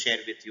going to share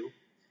with you.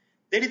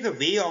 There is a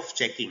way of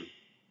checking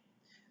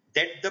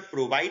that the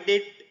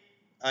provided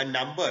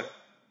number,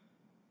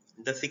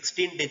 the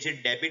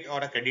 16-digit debit or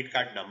a credit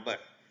card number,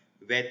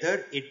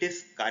 whether it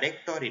is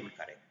correct or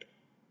incorrect.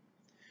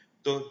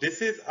 So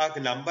this is a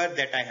number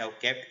that I have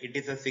kept. It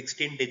is a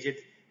 16-digit,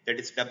 that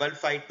is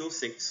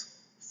 5526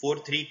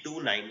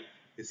 4329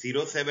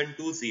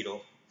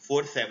 0720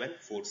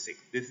 4746.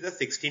 This is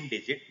a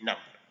 16-digit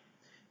number.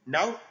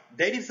 Now,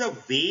 there is a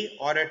way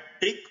or a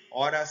trick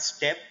or a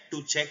step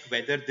to check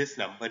whether this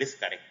number is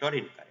correct or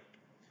incorrect.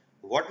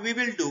 What we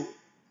will do,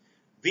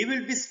 we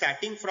will be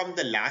starting from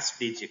the last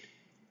digit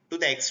to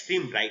the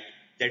extreme right,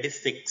 that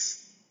is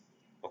 6.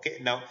 Okay,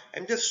 now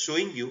I'm just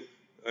showing you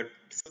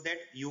so that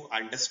you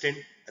understand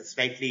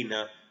slightly in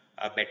a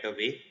better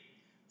way.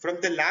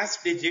 From the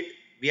last digit,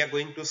 we are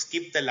going to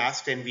skip the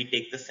last and we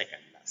take the second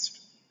last.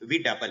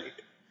 We double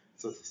it.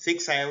 So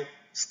 6 I have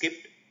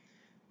skipped.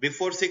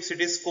 Before 6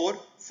 it is 4,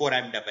 4 I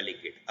am doubling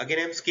it. Again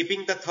I am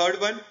skipping the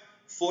third one,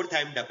 4th I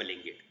am doubling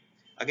it.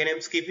 Again I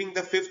am skipping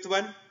the 5th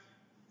one,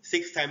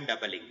 6th I am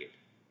doubling it.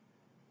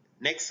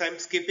 Next I am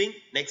skipping,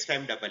 next I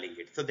am doubling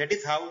it. So that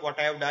is how what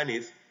I have done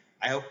is,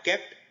 I have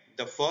kept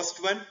the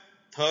first one,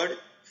 3rd,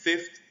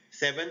 5th,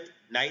 7th,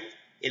 9th,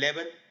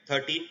 11th,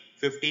 13th,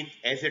 15th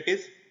as it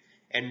is,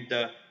 and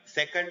the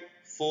 2nd,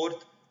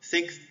 4th,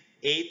 6th,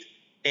 8th,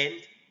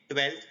 10th,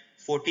 12th,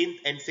 14th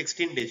and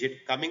 16th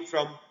digit coming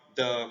from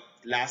the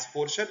last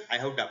portion, I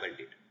have doubled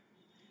it.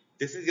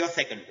 This is your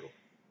second row.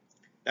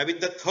 Now in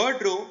the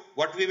third row,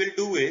 what we will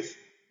do is,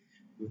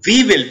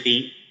 we will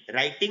be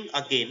writing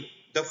again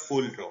the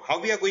full row. How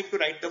we are going to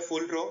write the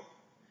full row?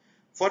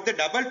 For the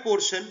double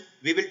portion,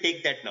 we will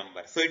take that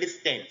number. So it is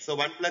 10. So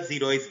 1 plus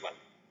 0 is 1.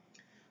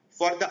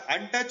 For the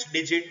untouched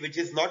digit, which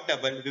is not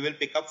double, we will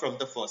pick up from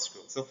the first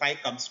row. So 5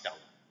 comes down.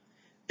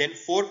 Then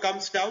 4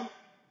 comes down.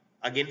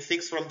 Again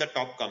 6 from the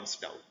top comes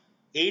down.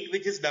 8,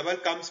 which is double,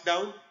 comes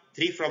down.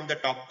 3 from the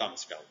top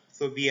comes down.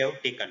 So we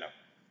have taken up.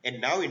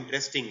 And now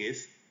interesting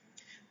is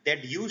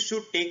that you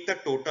should take the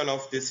total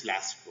of this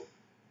last row.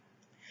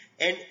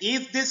 And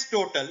if this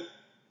total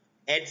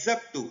adds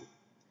up to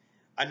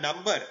a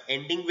number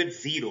ending with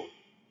 0,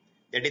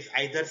 that is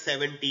either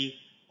 70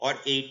 or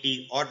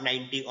 80 or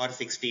 90 or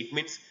 60. It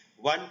means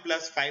 1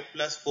 plus 5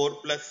 plus 4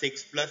 plus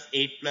 6 plus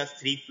 8 plus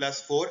 3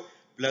 plus 4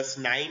 plus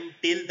 9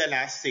 till the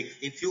last 6.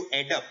 If you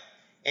add up,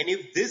 and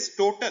if this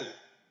total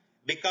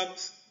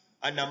becomes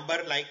a number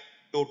like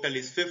total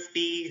is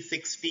 50,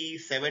 60,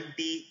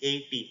 70,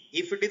 80.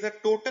 If it is a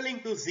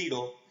totaling to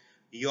 0,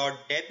 your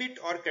debit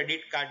or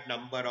credit card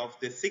number of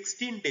the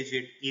 16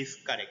 digit is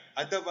correct.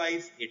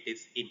 Otherwise, it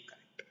is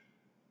incorrect.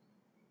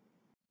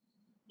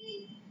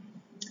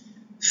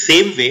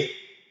 Same way,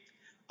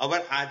 our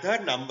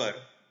Aadhaar number,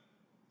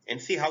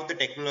 and see how the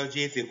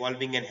technology is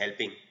evolving and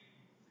helping.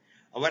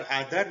 Our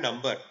Aadhaar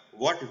number,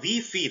 what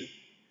we feel,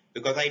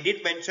 because I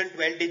did mention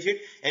 12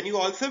 digit, and you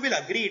also will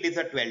agree it is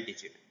a 12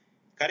 digit.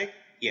 Correct?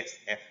 Yes.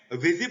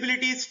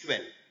 Visibility is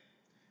 12.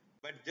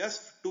 But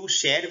just to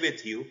share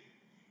with you,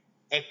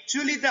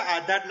 actually the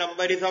Aadhaar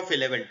number is of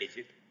 11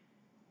 digit.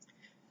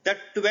 The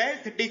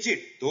 12th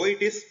digit, though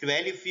it is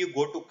 12 if you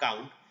go to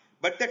count,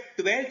 but the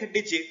 12th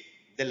digit,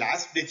 the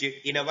last digit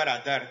in our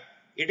Aadhaar,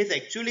 it is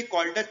actually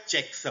called a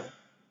checksum.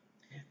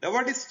 Now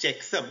what is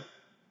checksum?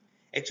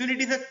 Actually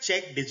it is a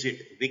check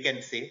digit, we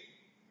can say.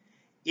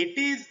 It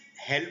is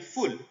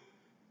helpful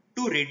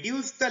to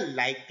reduce the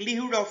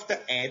likelihood of the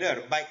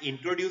error by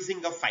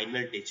introducing a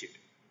final digit.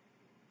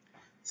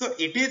 So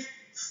it is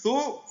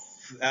so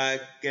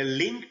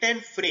linked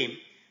and framed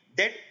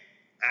that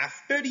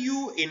after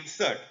you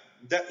insert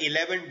the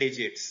 11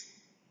 digits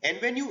and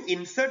when you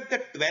insert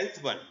the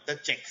 12th one, the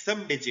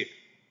checksum digit,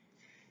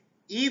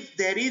 if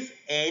there is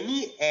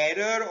any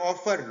error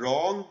of a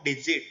wrong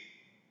digit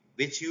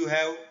which you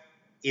have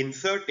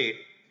inserted,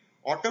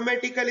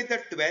 automatically the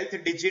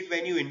 12th digit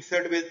when you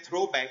insert will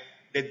throw back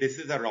that this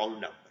is a wrong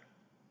number.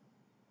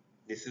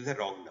 This is a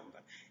wrong number.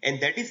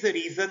 And that is the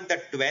reason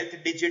the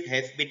 12th digit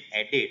has been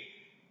added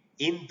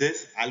in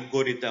this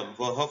algorithm.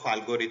 Verhoeff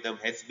algorithm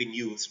has been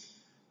used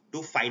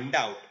to find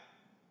out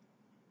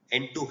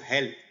and to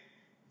help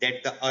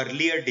that the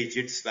earlier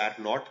digits were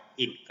not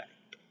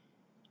incorrect.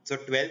 So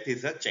 12th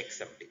is a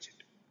checksum digit.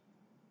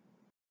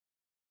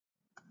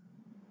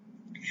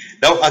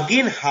 Now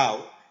again,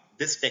 how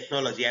this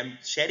technology, I am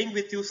sharing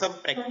with you some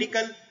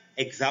practical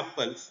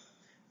examples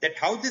that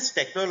how this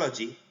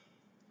technology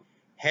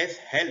has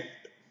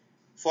helped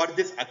for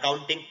this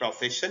accounting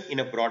profession in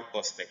a broad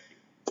perspective.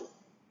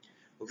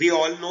 We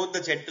all know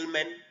the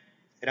gentleman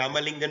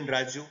Ramalingan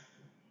Raju.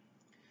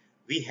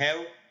 We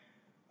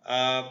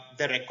have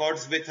the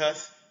records with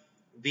us.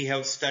 We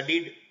have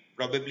studied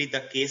probably the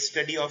case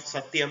study of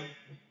Satyam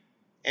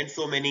and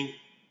so many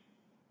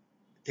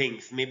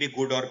things, maybe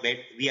good or bad,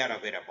 we are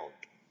aware about.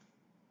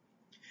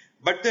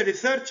 But the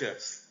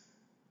researchers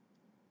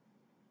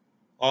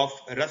of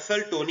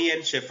Russell, Tony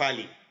and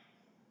Shefali,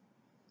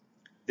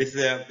 this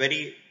is a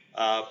very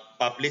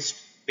published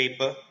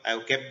paper. I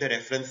have kept the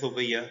reference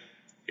over here.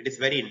 It is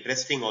very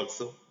interesting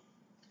also.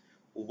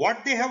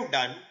 What they have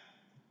done,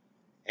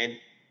 and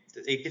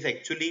it is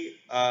actually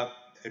a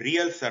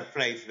real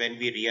surprise when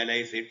we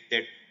realize it,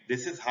 that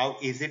this is how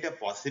is it a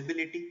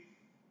possibility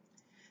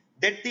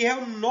that they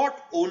have not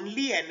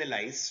only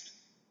analyzed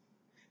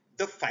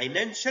the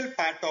financial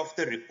part of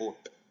the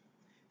report.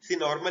 See,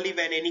 normally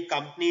when any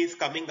company is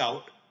coming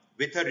out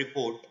with a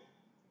report,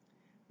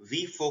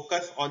 we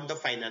focus on the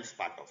finance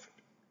part of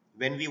it.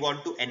 When we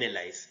want to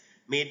analyze,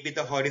 may it be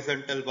the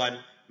horizontal one,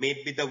 may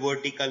it be the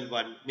vertical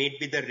one, may it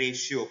be the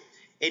ratio,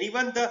 and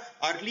even the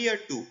earlier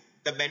two,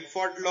 the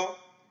Benford law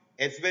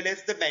as well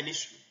as the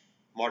Banish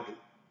model.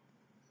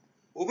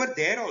 Over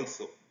there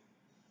also,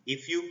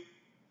 if you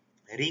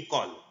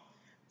recall,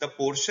 the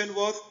portion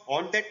was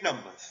on that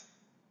numbers,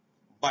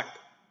 but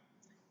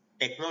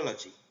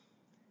technology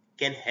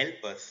can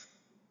help us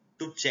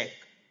to check,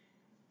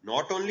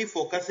 not only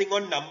focusing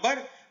on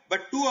number,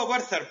 but to our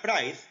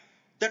surprise,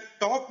 the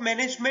top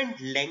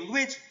management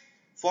language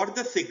for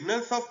the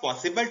signals of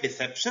possible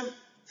deception,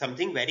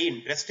 something very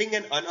interesting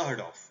and unheard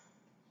of.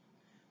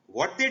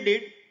 What they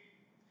did,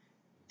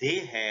 they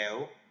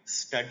have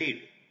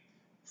studied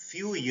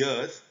few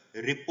years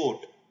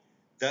report,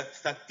 the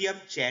Satyam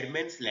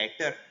chairman's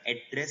letter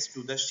addressed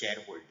to the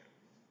shareholder.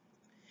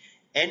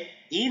 And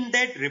in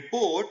that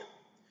report,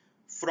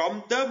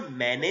 from the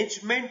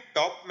management,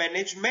 top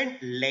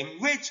management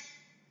language,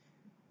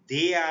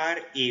 they are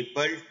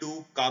able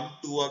to come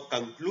to a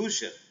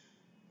conclusion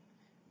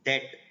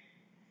that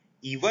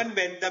even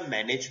when the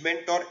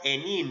management or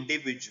any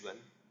individual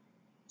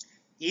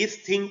is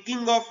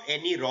thinking of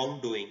any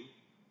wrongdoing,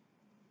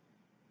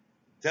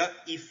 the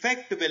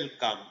effect will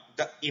come,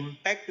 the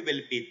impact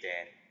will be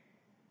there,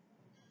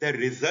 the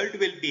result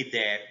will be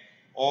there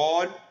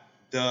on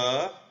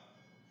the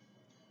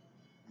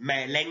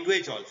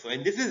language also.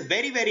 And this is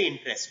very, very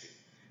interesting.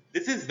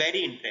 This is very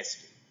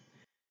interesting.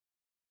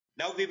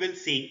 Now we will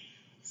see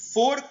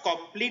 4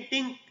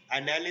 completing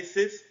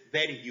analysis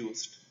were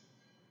used.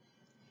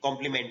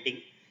 Complementing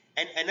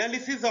an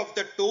analysis of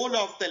the tone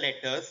of the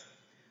letters,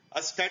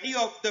 a study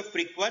of the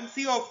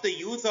frequency of the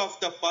use of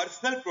the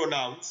personal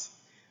pronouns,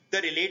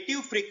 the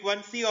relative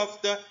frequency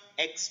of the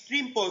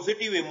extreme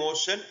positive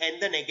emotion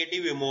and the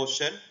negative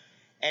emotion,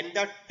 and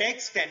the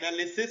text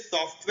analysis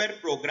software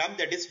program,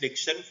 that is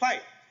Diction 5.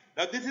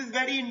 Now this is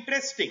very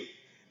interesting,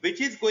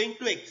 which is going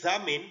to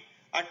examine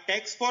a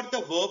text for the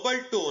verbal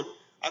tone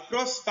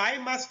across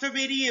 5 master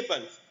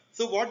variables.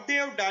 So what they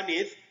have done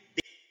is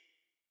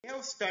they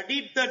have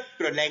studied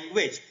the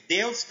language, they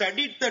have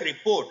studied the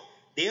report,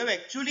 they have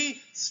actually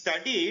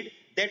studied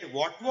that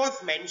what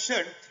was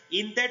mentioned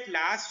in that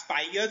last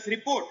 5 years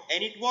report,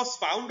 and it was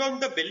found on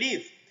the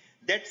belief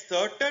that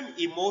certain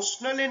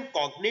emotional and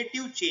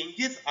cognitive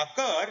changes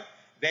occur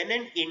when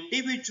an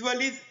individual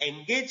is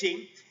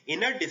engaging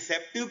in a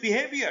deceptive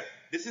behavior.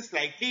 This is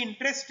slightly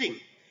interesting,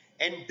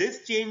 and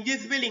these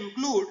changes will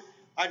include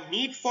a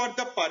need for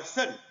the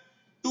person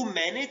to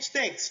manage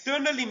the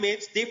external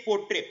image they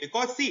portray,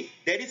 because see,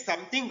 there is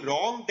something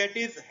wrong that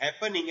is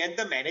happening and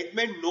the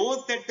management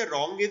knows that the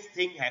wrong is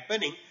thing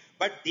happening,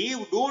 but they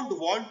don't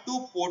want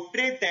to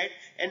portray that,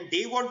 and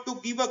they want to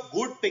give a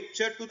good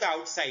picture to the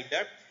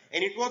outsider.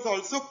 And it was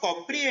also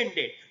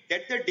comprehended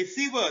that the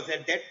deceivers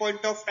at that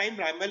point of time,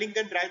 Ramaling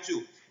and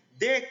Raju,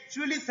 they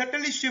actually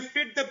subtly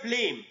shifted the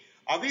blame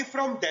away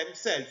from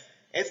themselves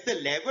as the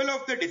level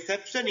of the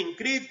deception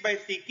increased by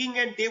seeking,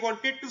 and they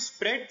wanted to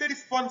spread the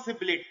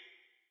responsibility.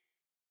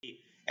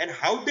 And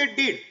how they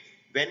did,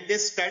 when they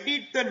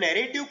studied the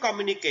narrative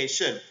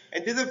communication,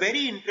 and this is a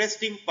very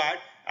interesting part.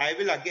 I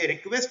will again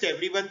request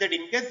everyone that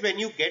in case when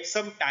you get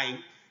some time,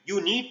 you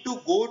need to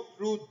go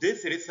through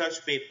this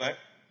research paper,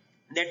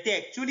 that they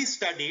actually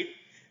studied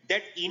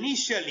that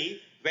initially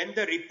when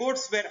the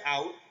reports were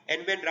out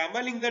and when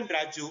Ramalingan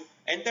Raju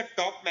and the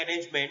top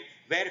management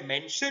were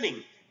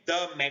mentioning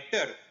the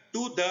matter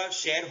to the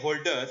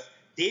shareholders,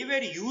 they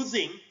were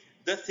using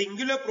the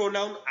singular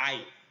pronoun I.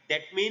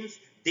 That means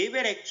they were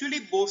actually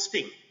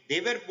boasting.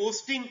 They were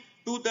boasting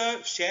to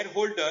the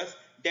shareholders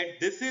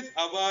that this is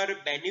our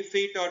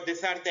benefit, or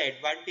these are the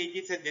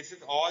advantages, and this is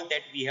all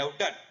that we have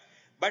done.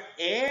 But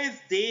as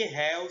they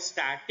have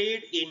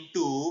started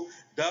into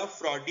the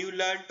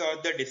fraudulent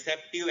or the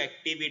deceptive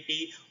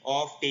activity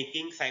of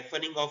taking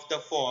siphoning of the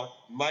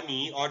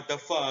money or the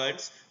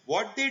funds,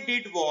 what they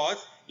did was,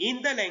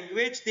 in the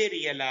language they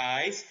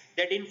realized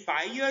that in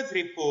 5 years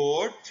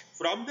report,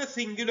 from the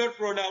singular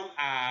pronoun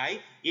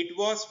I, it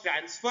was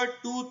transferred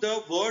to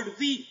the word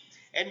we.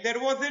 And there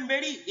was a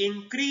very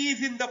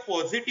increase in the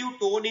positive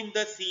tone in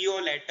the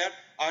CEO letter.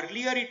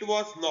 Earlier it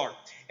was not.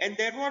 And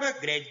there was a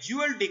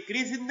gradual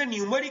decrease in the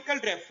numerical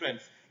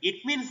reference.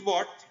 It means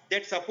what?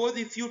 That suppose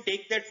if you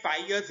take that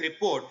 5 years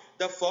report,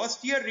 the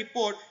first year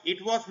report,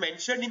 it was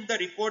mentioned in the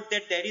report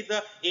that there is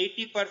a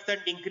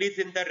 80% increase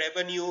in the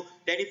revenue,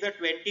 there is a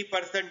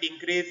 20%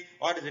 increase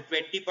or the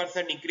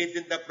 20% increase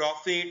in the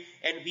profit,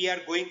 and we are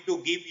going to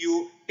give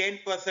you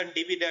 10%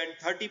 dividend,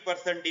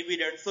 30%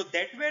 dividend. So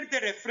that were the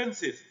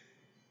references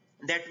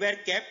that were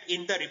kept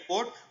in the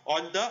report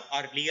on the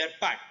earlier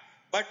part.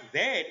 But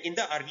when in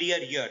the earlier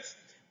years,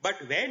 but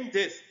when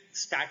this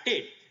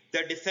started,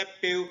 the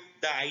deceptive,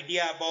 the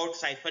idea about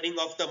siphoning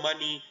of the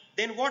money,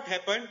 then what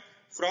happened?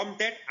 From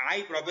that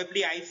I,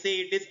 probably I say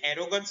it is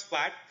arrogance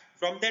part,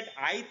 from that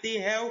I they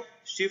have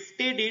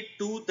shifted it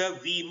to the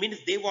we, means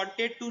they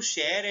wanted to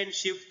share and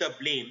shift the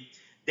blame.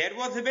 There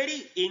was a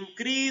very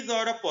increase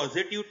or a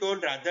positive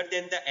tone rather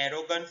than the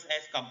arrogance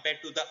as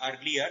compared to the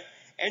earlier,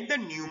 and the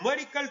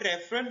numerical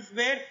reference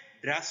were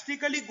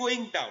drastically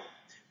going down.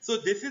 So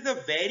this is a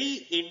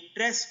very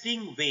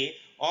interesting way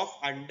of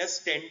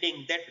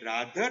understanding that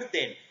rather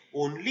than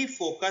only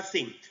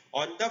focusing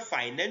on the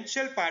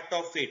financial part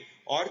of it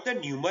or the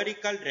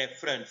numerical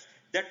reference,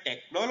 the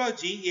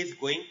technology is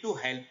going to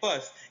help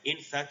us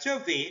in such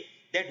a way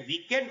that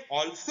we can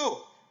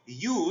also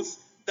use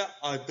the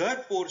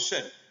other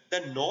portion, the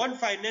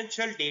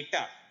non-financial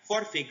data,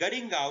 for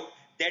figuring out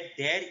that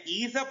there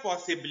is a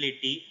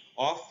possibility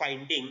of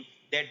finding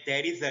that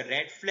there is a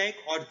red flag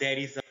or there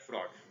is a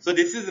fraud. So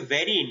this is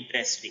very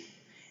interesting.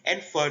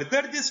 And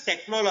further, this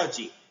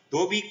technology,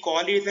 though we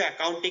call it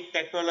accounting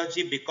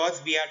technology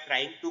because we are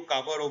trying to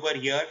cover over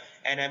here,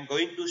 and I'm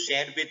going to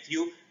share with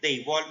you the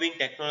evolving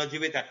technology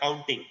with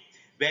accounting.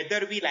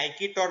 Whether we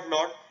like it or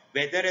not,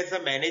 whether as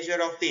a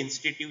manager of the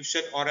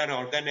institution or an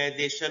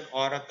organization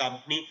or a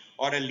company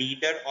or a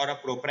leader or a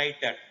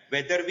proprietor,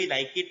 whether we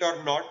like it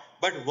or not,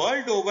 but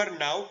world over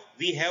now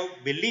we have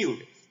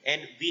believed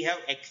and we have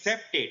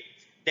accepted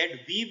that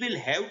we will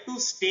have to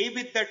stay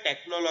with the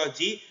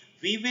technology,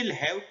 we will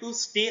have to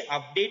stay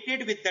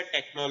updated with the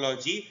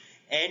technology,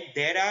 and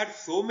there are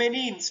so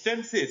many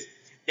instances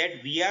that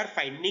we are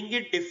finding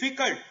it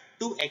difficult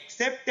to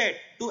accept that,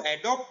 to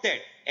adopt that.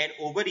 And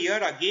over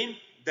here again,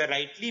 the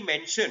rightly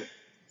mentioned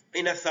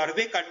in a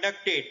survey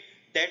conducted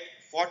that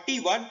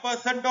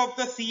 41% of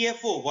the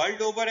CFO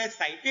world over has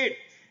cited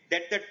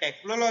that the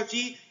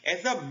technology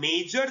as a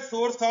major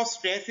source of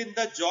stress in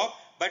the job,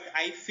 but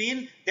I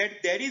feel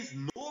that there is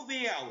no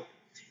way out,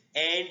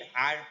 and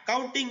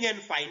accounting and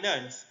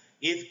finance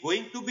is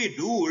going to be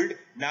ruled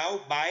now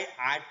by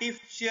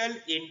artificial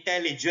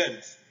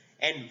intelligence.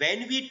 And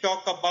when we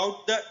talk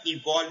about the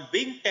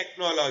evolving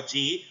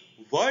technology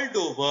world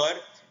over,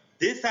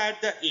 these are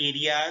the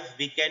areas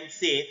we can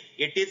say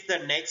it is the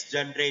next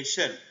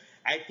generation.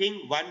 I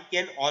think one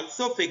can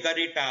also figure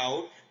it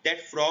out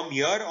that from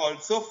here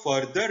also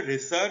further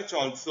research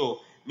also,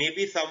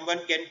 maybe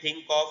someone can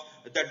think of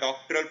the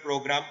doctoral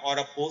program or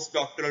a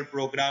postdoctoral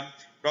program.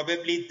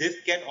 Probably this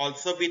can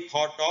also be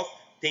thought of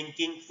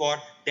thinking for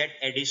that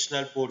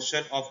additional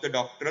portion of the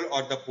doctoral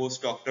or the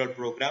postdoctoral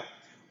program.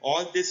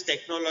 All these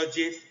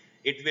technologies,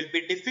 it will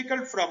be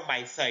difficult from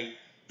my side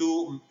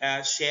to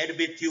share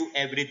with you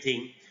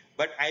everything,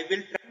 but I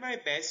will try my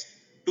best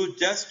to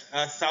just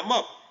sum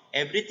up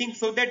everything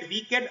so that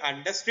we can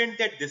understand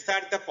that these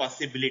are the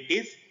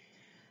possibilities.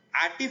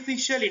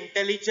 Artificial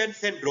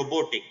intelligence and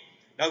robotic.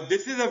 Now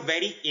this is a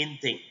very in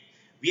thing.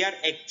 We are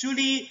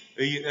actually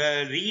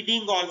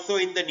reading also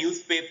in the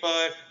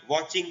newspaper,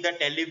 watching the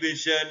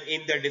television,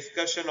 in the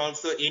discussion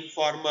also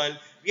informal.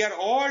 We are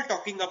all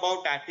talking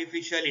about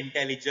artificial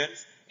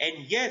intelligence,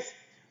 and yes,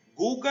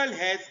 Google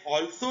has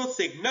also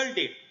signaled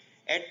it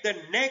at the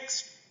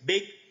next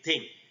big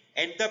thing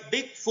and the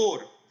big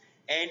four,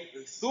 and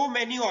so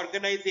many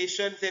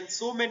organizations and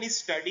so many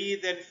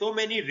studies and so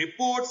many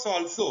reports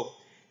also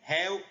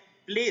have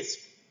placed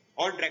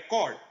on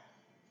record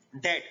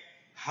that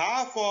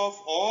half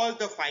of all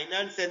the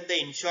finance and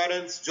the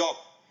insurance job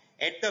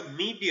at the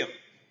medium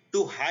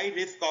to high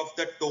risk of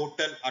the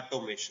total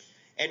automation.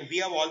 And we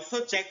have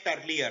also checked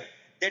earlier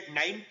that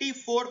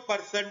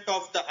 94%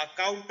 of the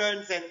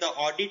accountants and the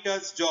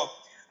auditors job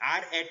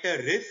are at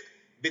a risk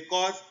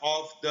because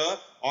of the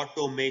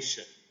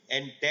automation,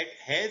 and that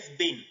has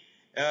been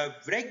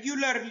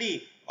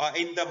regularly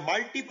in the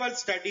multiple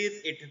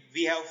studies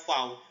we have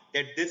found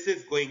that this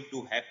is going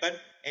to happen,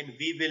 and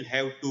we will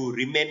have to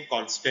remain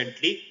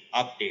constantly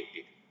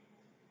updated.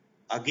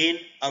 Again,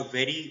 a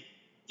very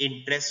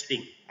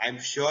interesting, I'm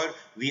sure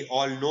we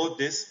all know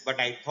this,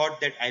 but I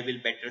thought that I will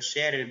better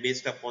share, and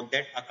based upon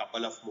that a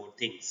couple of more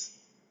things.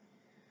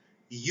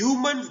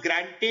 Humans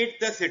granted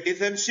the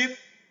citizenship,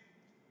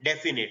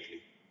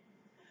 definitely,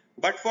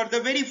 but for the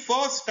very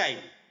first time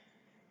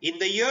in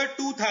the year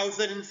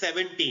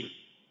 2017,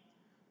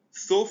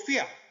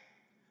 Sophia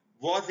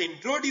was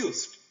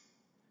introduced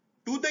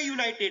to the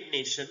United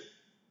Nations,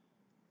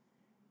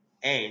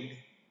 and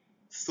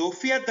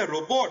Sophia the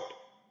robot,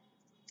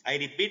 I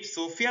repeat,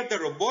 Sophia the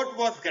robot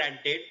was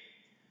granted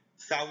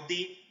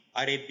Saudi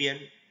Arabian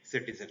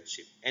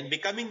citizenship and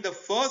becoming the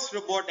first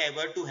robot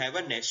ever to have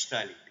a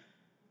nationality.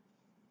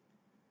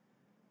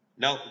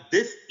 Now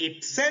this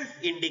itself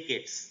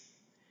indicates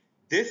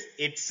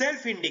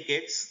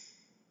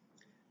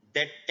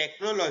that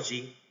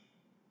technology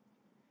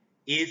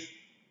is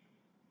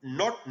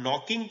not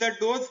knocking the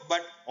doors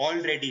but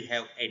already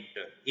have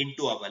entered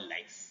into our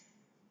life.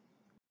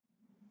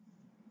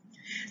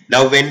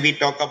 Now when we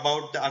talk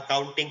about the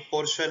accounting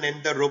portion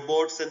and the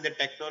robots and the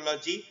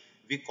technology,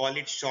 we call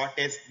it short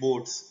as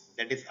bots.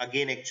 That is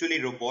again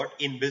actually robot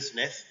in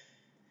business.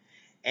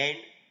 And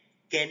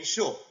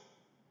Kensho,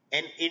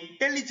 an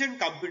intelligent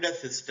computer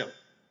system,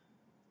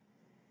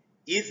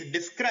 is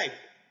described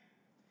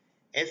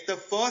as the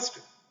first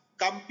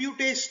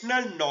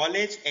computational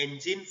knowledge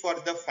engine for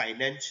the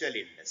financial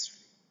industry.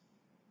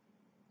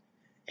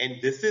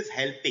 And this is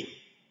helping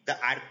the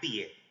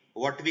RPA,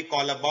 what we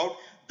call about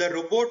the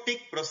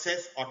robotic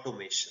process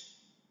automation.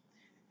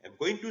 I'm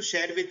going to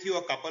share with you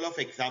a couple of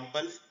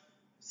examples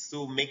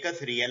to make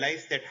us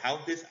realize that how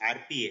this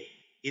RPA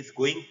is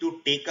going to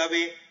take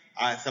away,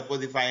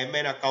 suppose if I am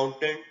an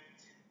accountant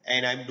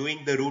and I'm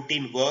doing the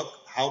routine work,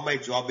 how my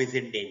job is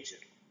in danger.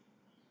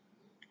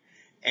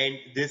 And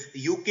this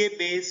UK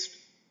based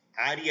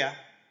ARIA,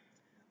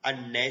 a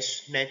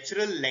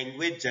natural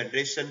language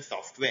generation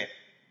software,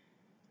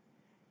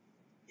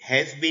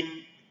 has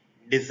been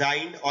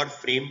designed or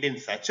framed in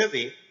such a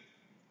way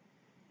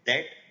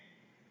that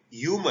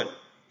human,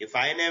 if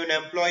I am an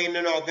employee in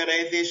an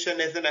organization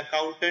as an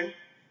accountant,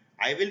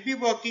 I will be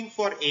working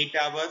for 8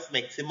 hours,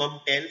 maximum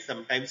 10,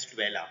 sometimes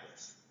 12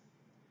 hours.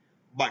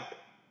 But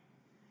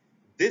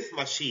this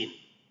machine,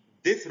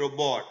 this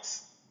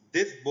robots,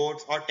 this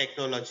bots or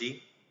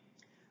technology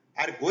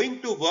are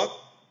going to work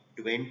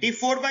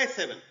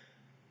 24/7.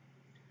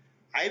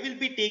 I will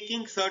be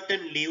taking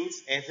certain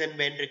leaves as and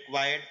when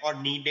required or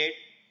needed.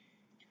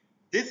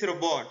 This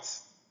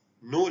robots,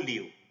 no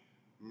leave,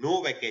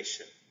 no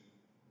vacation.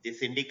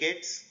 This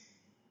indicates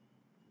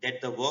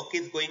that the work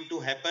is going to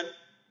happen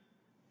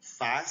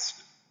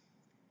fast,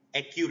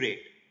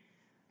 accurate.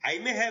 I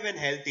may have an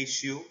health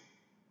issue,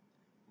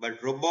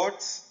 but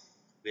robots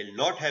will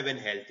not have an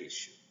health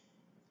issue.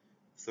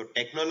 So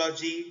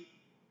technology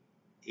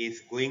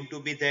is going to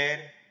be there,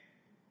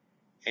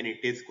 and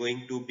it is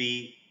going to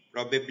be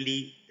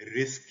probably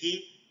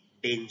risky,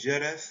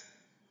 dangerous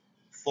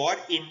for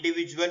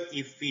individual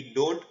if we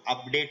don't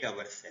update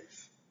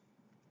ourselves.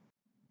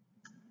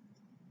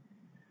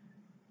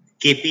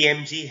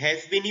 KPMG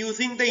has been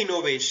using the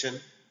innovation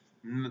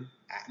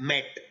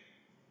MET,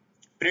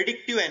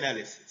 predictive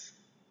analysis.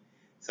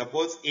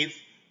 Suppose if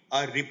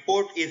a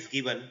report is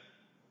given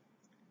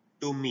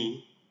to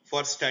me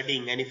for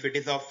studying, and if it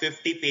is of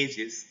 50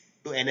 pages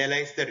to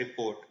analyze the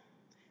report,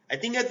 I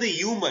think as a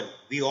human,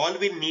 we all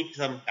will need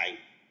some time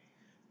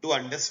to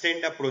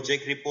understand a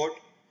project report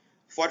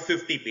for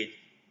 50 pages.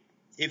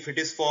 If it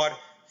is for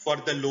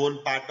the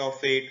loan part of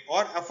it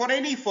or for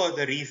any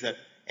further reason,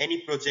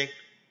 any project,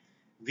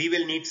 we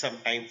will need some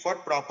time for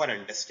proper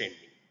understanding.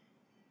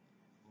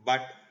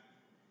 But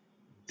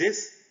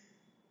this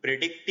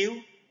predictive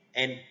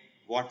and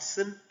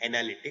Watson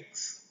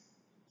analytics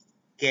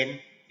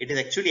it is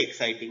actually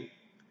exciting,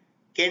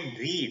 can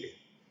read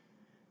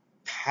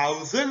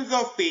thousands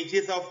of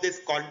pages of this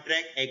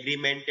contract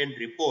agreement and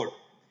report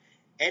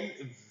and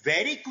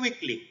very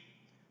quickly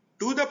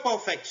to the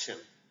perfection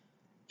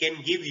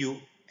can give you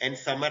and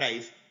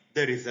summarize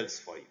the results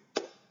for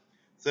you.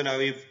 So now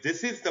if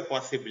this is the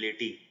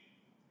possibility,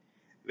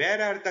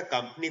 where are the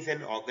companies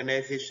and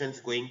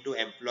organizations going to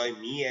employ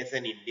me as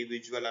an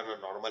individual or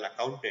a normal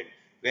accountant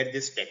where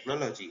this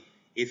technology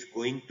is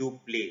going to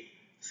play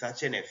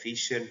such an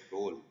efficient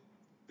role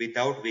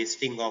without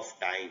wasting of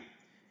time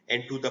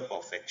and to the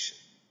perfection?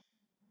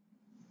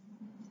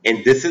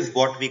 And this is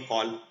what we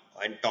call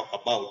and talk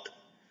about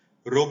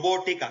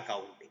robotic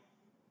accounting.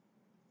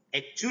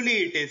 Actually,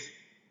 it is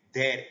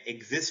there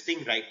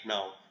existing right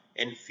now,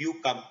 and few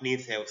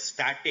companies have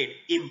started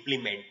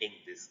implementing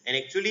this. And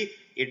actually,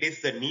 it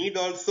is the need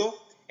also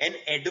and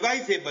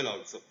advisable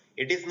also.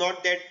 It is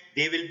not that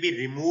they will be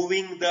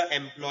removing the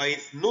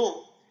employees.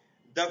 No,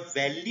 the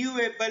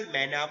valuable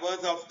man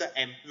hours of the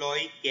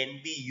employee can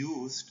be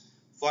used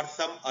for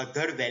some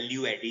other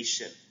value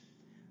addition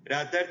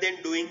rather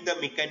than doing the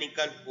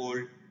mechanical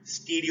old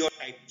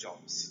stereotype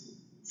jobs.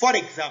 For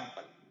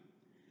example,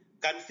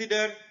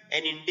 consider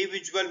an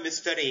individual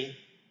Mr. A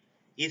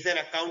is an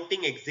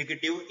accounting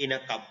executive in a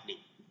company.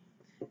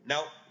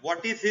 Now,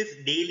 what is his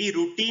daily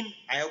routine?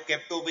 I have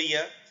kept over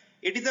here.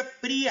 It is a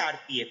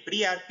pre-RPA.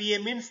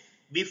 Pre-RPA means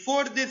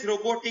before this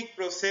robotic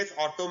process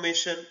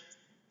automation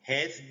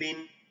has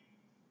been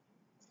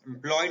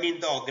employed in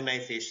the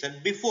organization.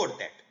 Before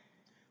that,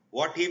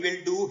 what he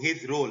will do,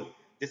 his role.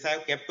 This I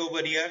have kept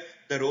over here,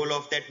 the role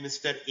of that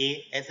Mr.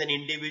 A as an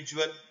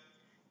individual.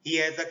 He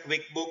has a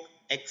QuickBook,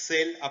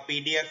 Excel, a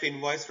PDF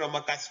invoice from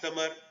a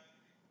customer.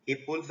 He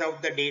pulls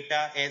out the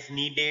data as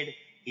needed.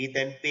 He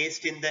then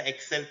pastes in the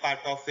Excel part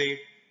of it.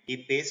 He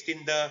pastes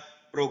in the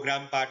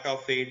program part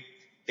of it.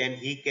 Then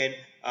he can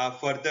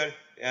further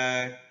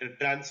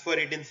transfer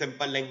it in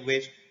simple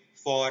language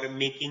for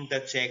making the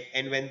check.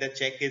 And when the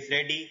check is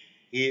ready,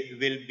 he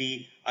will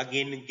be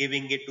again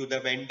giving it to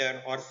the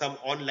vendor or some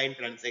online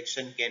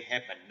transaction can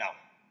happen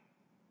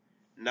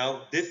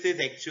Now this is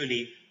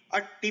actually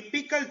a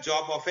typical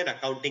job of an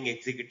accounting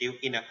executive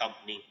in a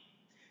company.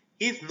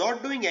 He is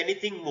not doing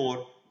anything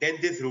more than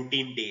this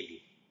routine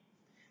daily.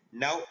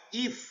 Now,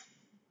 if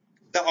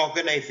the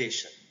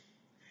organization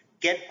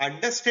can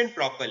understand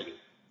properly,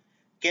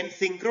 can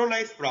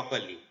synchronize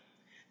properly,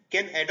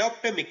 can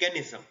adopt a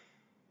mechanism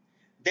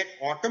that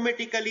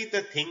automatically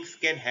the things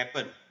can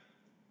happen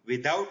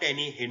without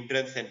any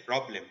hindrance and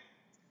problem,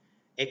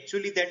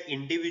 actually that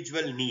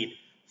individual need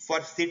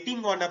for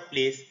sitting on a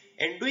place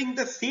and doing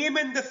the same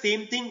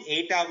thing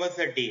 8 hours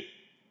a day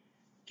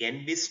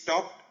can be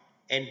stopped,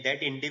 and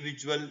that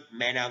individual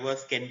man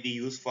hours can be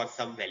used for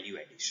some value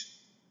addition.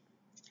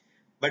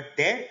 But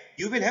there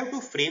you will have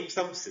to frame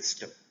some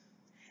system.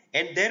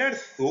 And there are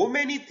so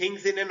many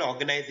things in an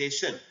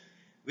organization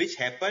which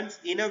happens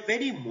in a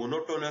very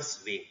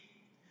monotonous way.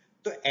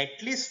 So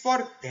at least for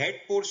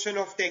that portion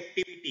of the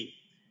activity,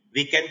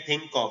 we can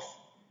think of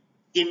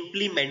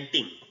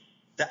implementing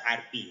the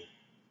RPA.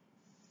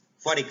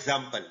 For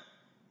example,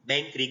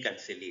 bank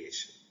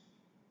reconciliation.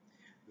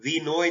 We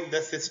know in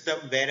the system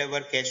wherever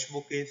cash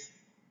book is.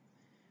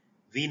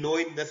 We know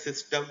in the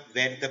system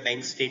where the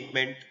bank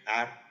statement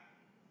are.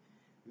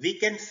 We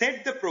can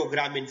set the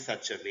program in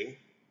such a way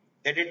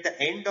that at the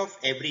end of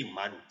every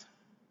month,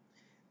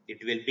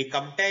 it will be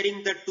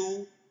comparing the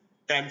two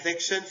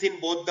transactions in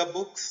both the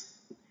books.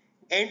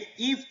 And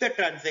if the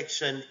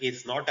transaction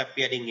is not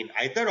appearing in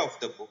either of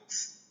the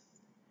books,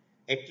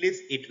 at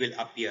least it will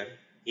appear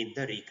in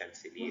the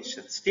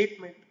reconciliation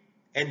statement.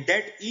 And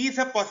that is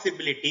a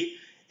possibility.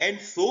 And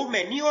so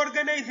many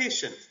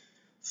organizations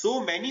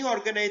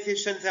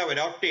have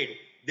adopted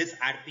this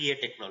RPA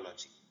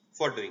technology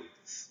for doing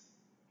this.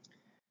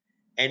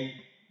 And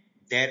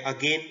there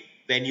again,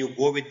 when you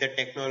go with the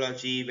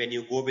technology, when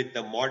you go with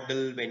the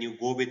model, when you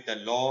go with the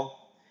law,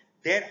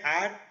 there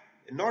are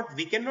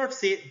we cannot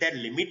say there are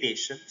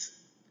limitations,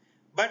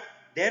 but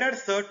there are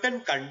certain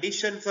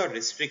conditions or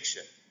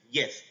restrictions.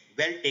 Yes,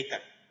 well taken.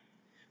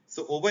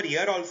 So over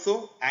here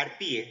also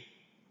RPA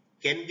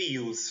can be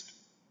used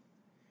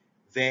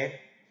where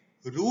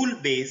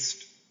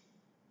rule-based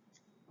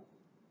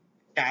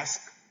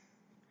tasks,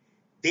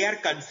 they are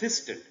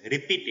consistent,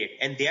 repeated,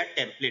 and they are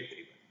template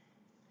driven.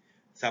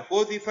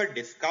 Suppose if a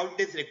discount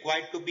is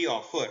required to be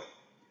offered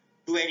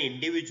to an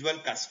individual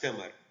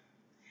customer,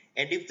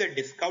 and if the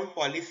discount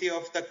policy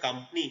of the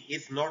company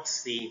is not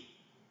same,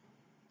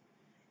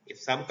 if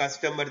some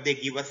customer they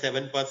give a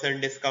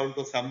 7% discount,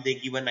 to some they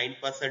give a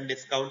 9%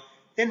 discount,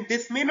 then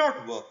this may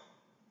not work.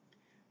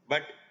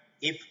 But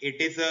if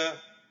it is a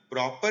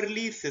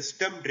properly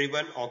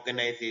system-driven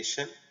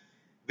organization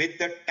with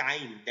the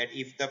time that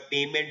if the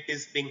payment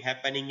is being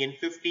happening in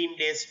 15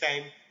 days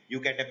time, you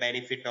get a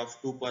benefit of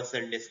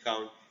 2%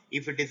 discount.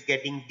 If it is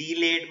getting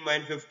delayed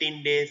in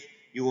 15 days,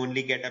 you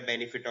only get a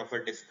benefit of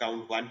a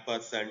discount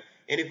 1%.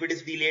 And if it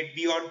is delayed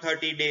beyond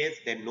 30 days,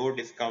 then no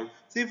discount.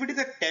 So if it is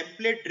a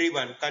template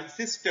driven,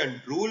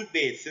 consistent, rule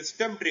based,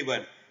 system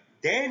driven,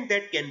 then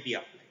that can be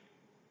applied.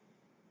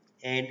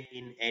 And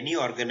in any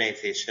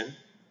organization,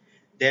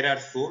 there are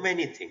so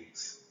many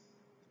things.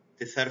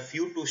 These are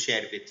few to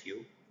share with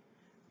you,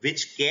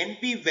 which can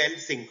be well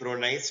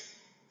synchronized,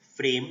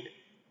 framed,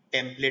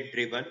 template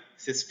driven,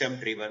 system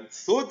driven,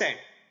 so that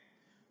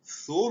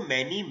so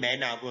many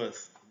man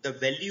hours, the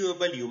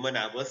valuable human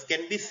hours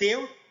can be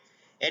saved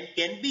and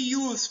can be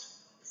used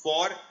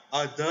for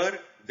other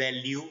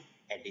value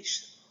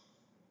addition.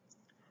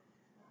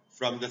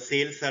 From the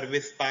sales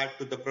service part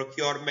to the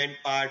procurement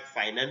part,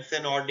 finance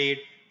and audit,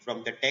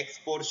 from the tax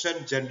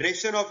portion,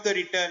 generation of the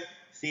return,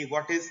 see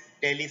what is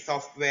tele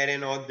software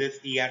and all this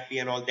ERP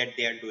and all that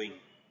they are doing.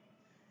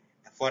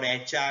 For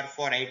HR,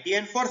 for IT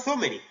and for so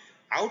many.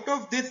 Out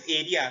of these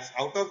areas,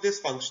 out of this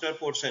functional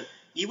portion,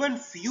 even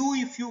few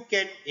if you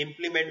can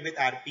implement with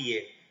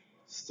RPA,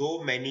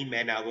 so many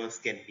man hours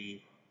can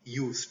be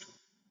used.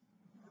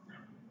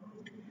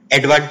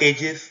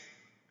 Advantages,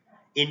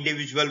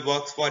 individual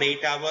works for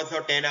 8 hours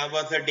or 10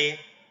 hours a day,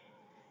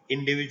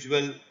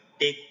 individual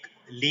take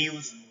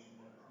leaves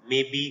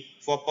maybe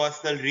for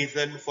personal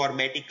reason, for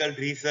medical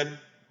reason,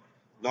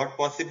 not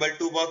possible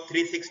to work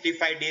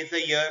 365 days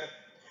a year,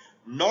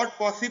 not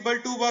possible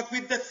to work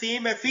with the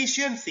same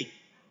efficiency,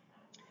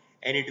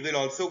 and it will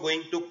also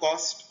going to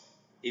cost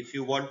if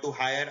you want to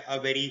hire a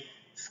very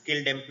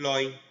skilled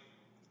employee.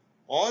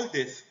 All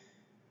this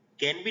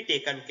can be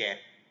taken care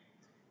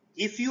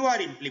if you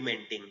are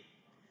implementing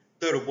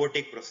the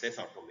robotic process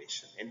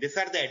automation, and these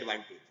are the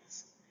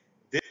advantages.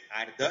 These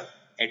are the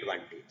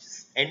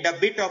advantages. And a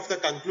bit of the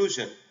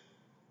conclusion,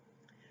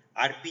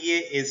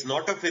 RPA is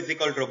not a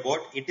physical robot,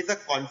 it is a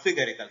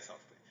configurable software.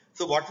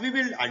 So what we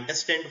will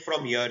understand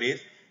from here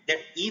is that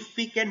if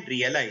we can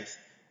realize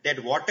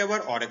that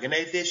whatever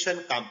organization,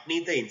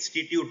 company, the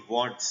institute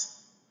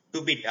wants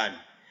to be done,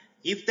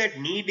 if that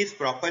need is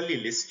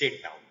properly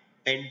listed down,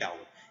 penned down,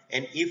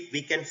 and if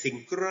we can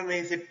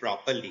synchronize it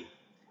properly,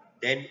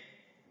 then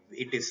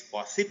it is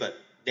possible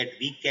that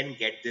we can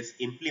get this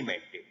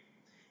implemented.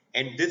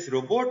 And this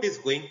robot is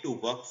going to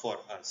work for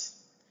us.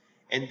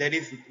 And there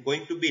is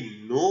going to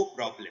be no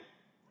problem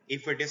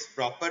if it is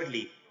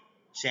properly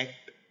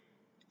checked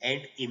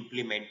and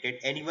implemented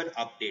and even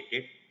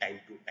updated time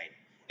to time.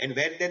 And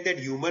where then that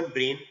human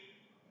brain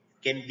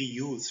can be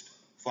used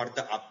for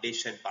the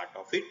updation part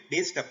of it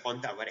based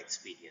upon our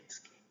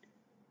experience.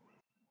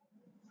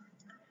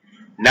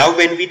 Now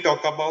when we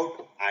talk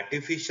about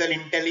artificial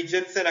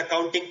intelligence and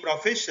accounting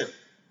profession,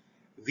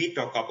 we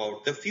talk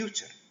about the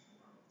future.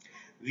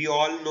 We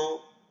all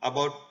know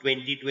about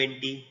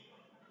 2020.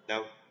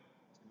 Now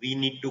we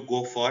need to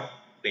go for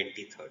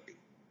 2030.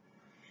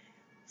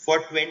 For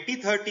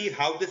 2030,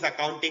 how this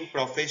accounting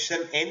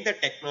profession and the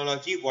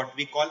technology, what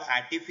we call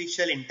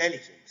artificial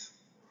intelligence,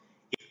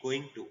 is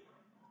going to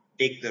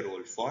take the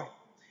role for.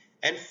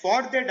 And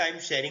for that,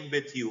 I'm sharing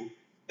with you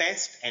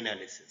past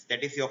analysis.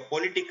 That is your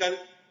political,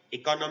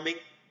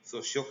 economic,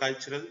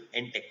 socio-cultural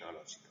and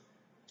technological.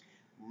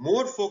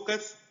 More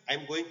focus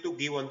I'm going to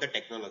give on the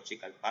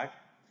technological part,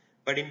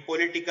 but in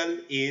political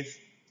is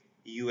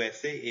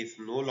USA is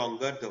no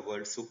longer the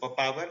world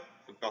superpower.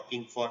 I'm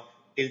talking for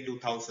till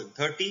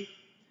 2030.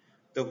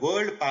 The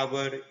world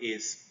power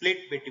is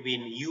split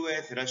between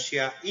US,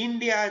 Russia,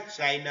 India,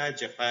 China,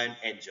 Japan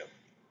and Germany.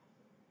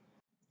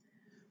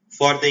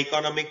 For the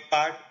economic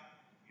part,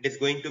 it is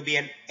going to be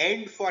an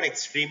end for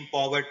extreme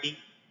poverty.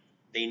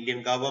 The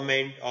Indian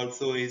government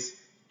also is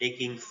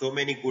taking so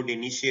many good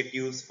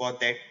initiatives for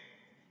that.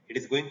 It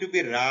is going to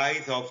be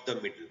rise of the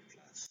middle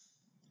class.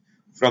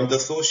 From the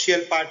social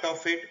part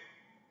of it,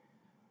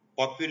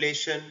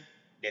 population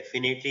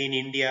definitely in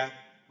India,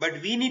 but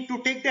we need to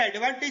take the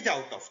advantage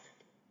out of it.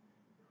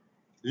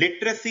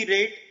 Literacy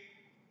rate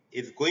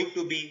is going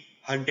to be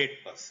 100%.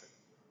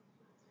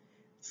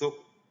 So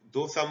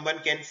though someone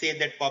can say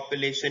that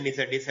population is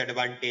a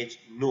disadvantage,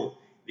 no,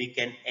 we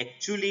can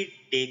actually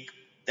take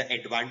the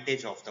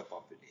advantage of the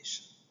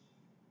population.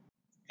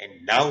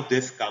 And now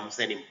this comes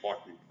an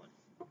important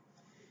one.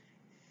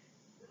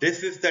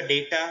 This is the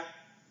data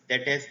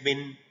that has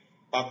been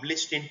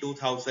published in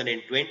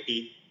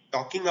 2020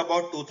 talking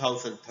about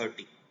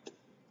 2030.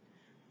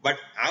 But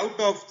out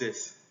of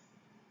this,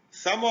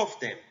 some of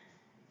them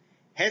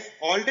has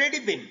already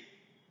been,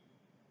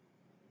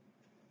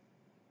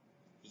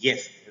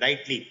 yes,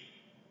 rightly,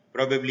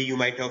 probably you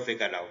might have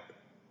figured out,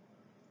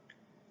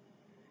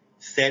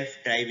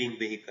 self-driving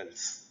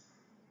vehicles,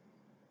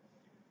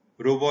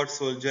 robot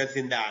soldiers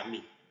in the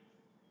army,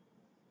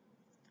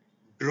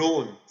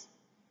 drones,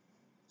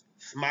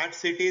 smart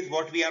cities,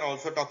 what we are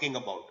also talking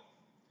about.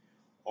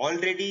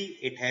 Already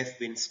it has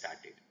been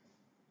started.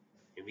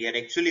 We are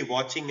actually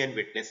watching and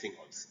witnessing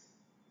also.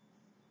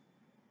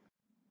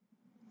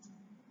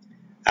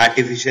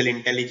 Artificial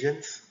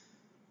intelligence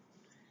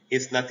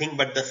is nothing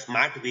but the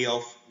smart way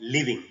of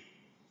living,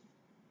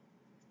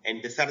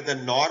 and these are the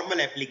normal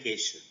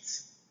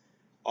applications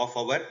of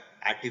our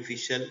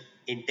artificial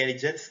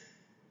intelligence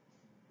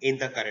in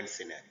the current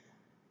scenario.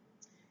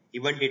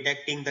 Even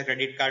detecting the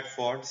credit card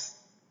frauds,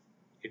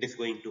 it is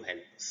going to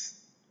help us.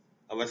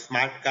 Our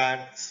smart car,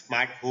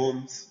 smart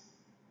homes,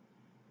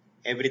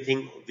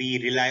 everything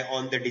we rely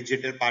on the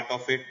digital part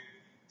of it,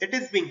 that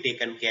is being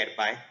taken care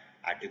by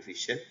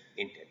artificial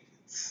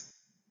intelligence.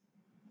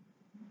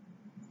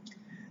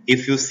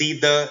 If you see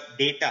the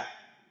data,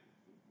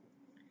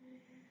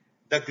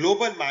 the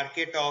global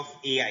market of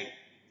AI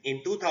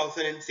in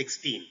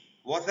 2016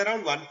 was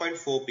around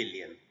 1.4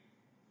 billion,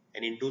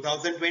 and in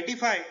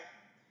 2025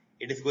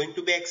 it is going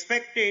to be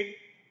expected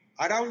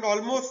around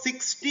almost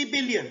 60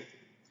 billion.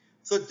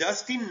 So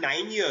just in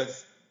 9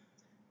 years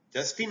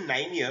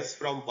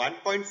from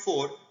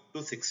 1.4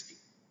 to 60,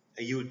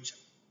 a huge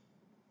jump.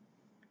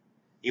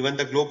 Even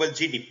the global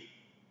GDP,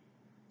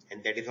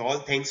 and that is all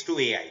thanks to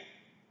AI.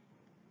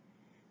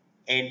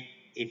 And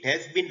it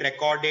has been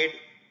recorded,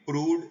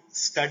 proved,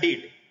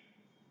 studied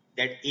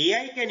that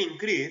AI can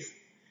increase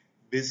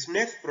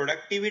business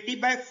productivity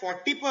by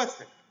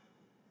 40%.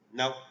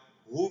 Now,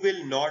 who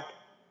will not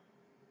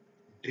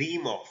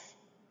dream of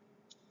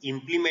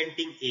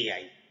implementing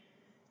AI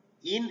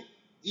in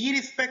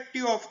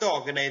irrespective of the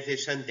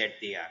organization that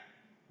they are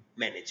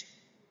managing?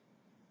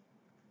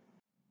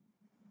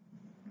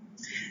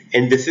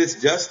 And this is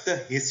just the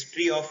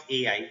history of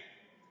AI.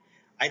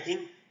 I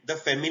think the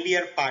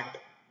familiar part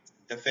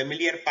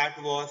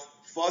was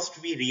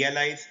first we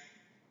realized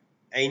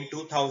in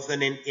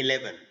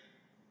 2011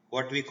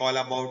 what we call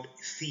about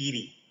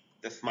Siri.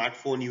 The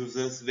smartphone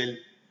users will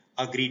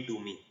agree to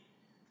me.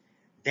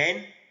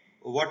 Then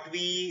what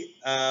we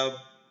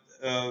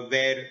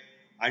were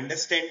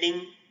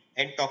understanding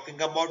and talking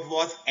about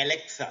was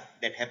Alexa.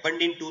 That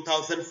happened in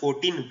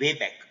 2014, way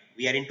back.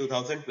 We are in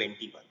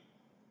 2021.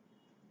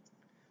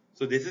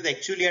 So this is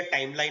actually a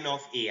timeline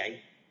of AI.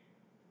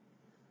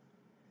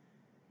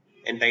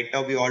 And right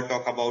now we all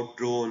talk about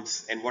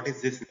drones and what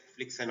is this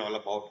Netflix and all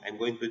about. I'm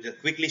going to just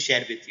quickly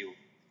share with you.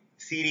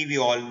 Siri we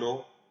all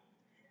know.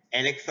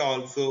 Alexa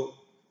also,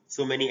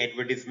 so many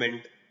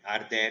advertisements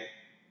are there.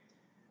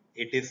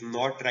 It is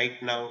not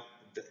right now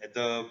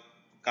the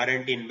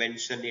current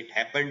invention. It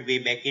happened way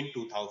back in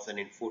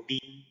 2014.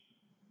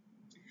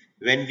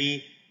 When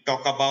we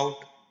talk about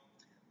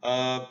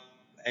a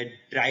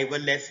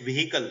driverless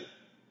vehicle,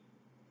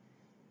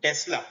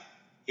 Tesla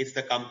is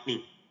the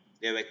company.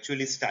 They have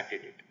actually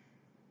started it.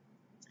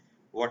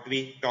 What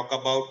we talk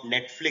about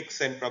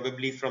Netflix, and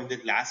probably from the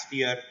last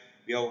year,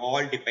 we are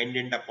all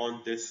dependent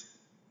upon this.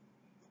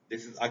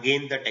 This is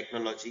again the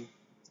technology,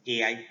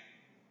 AI.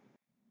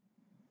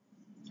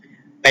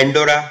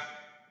 Pandora,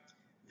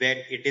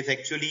 where it is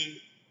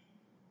actually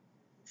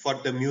for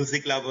the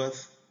music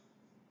lovers.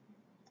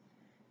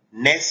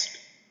 Nest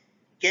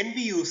can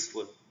be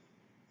useful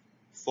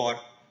for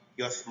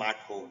your smart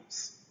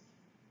homes.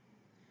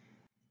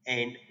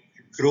 And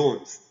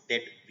drones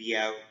that we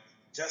have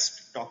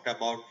just talked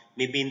about,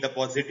 maybe in the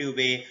positive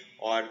way,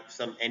 or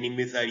some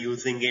enemies are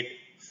using it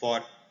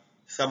for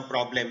some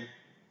problem.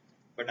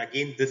 But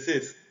again, this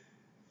is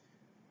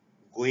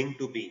going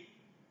to be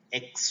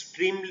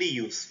extremely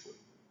useful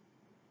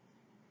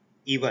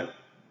even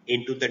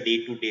into the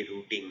day-to-day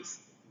routines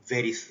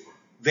very soon,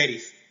 very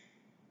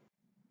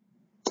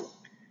soon.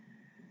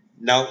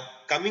 Now,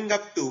 coming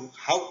up to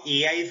how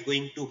AI is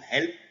going to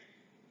help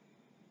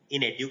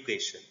in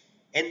education,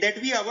 and that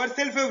we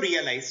ourselves have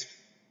realized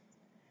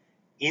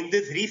in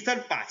this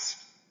recent past,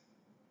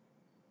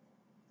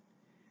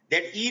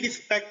 that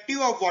irrespective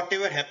of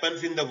whatever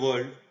happens in the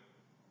world,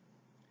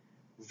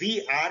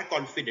 we are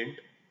confident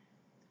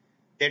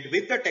that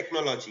with the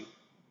technology,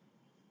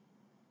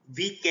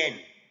 we can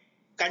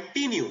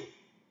continue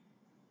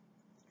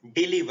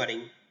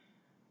delivering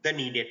the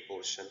needed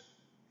portion.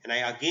 And I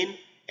again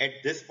at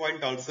this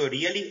point also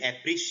really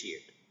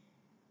appreciate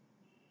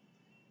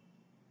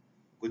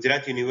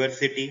Gujarat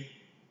University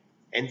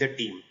and the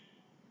team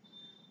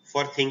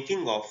for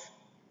thinking of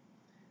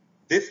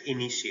this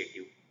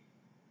initiative,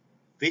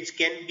 which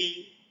can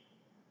be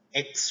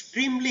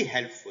extremely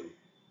helpful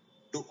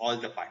to all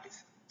the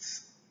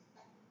participants.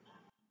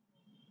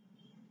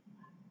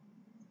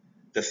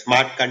 The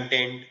smart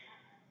content,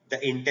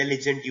 the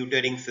intelligent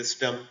tutoring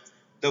system,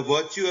 the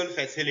virtual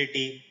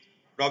facility,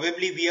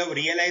 probably we have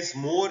realized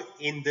more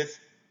in this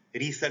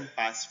recent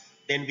past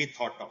than we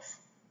thought of.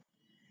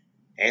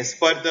 As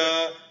per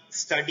the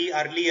study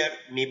earlier,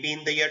 maybe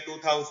in the year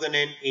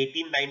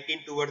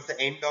 2018-19, towards the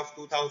end of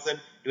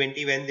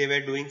 2020, when they were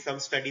doing some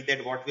study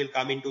that what will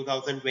come in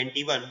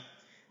 2021,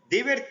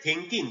 they were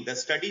thinking, the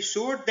study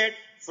showed that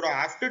from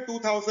after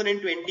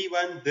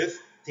 2021, this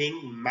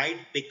thing might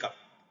pick up.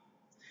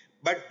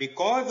 But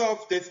because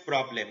of this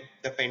problem,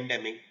 the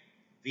pandemic,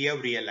 we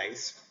have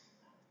realized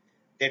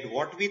that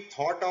what we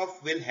thought of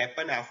will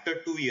happen after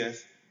 2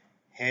 years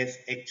has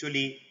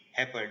actually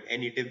happened,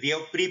 and we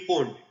have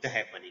preponed the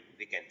happening,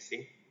 we can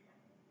say.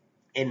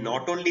 And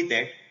not only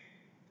that,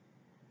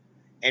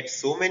 at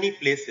so many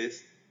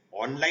places.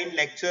 Online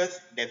lectures,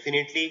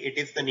 definitely it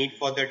is the need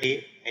for the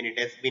day and it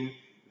has been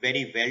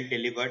very well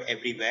delivered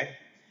everywhere.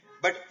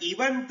 But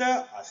even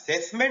the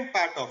assessment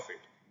part of it,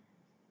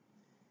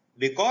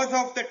 because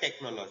of the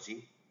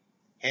technology,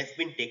 has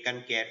been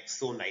taken care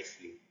so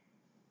nicely.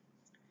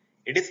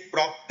 It is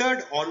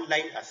proctored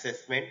online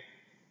assessment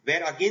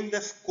where again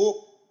the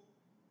scope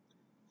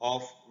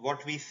of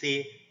what we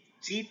say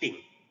cheating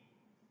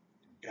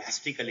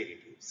drastically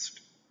reduced.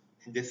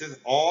 And this is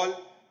all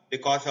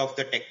because of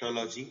the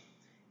technology.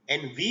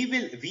 And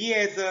we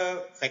as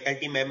a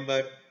faculty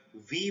member,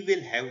 we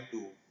will have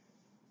to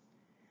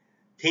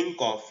think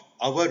of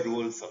our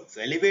roles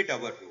also, elevate our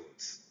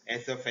roles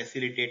as a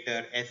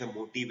facilitator, as a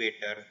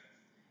motivator.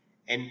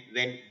 And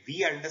when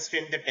we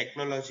understand the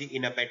technology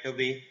in a better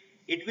way,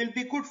 it will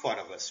be good for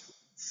our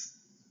students.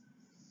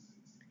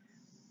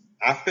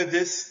 After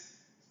this,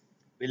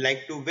 we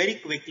like to very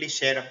quickly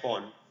share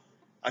upon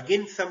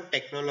again some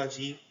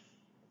technology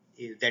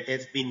that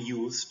has been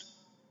used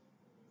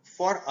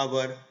for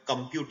our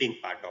computing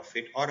part of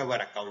it or our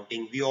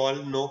accounting. We all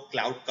know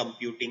cloud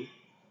computing.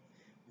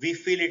 We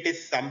feel it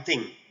is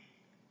something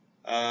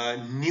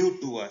new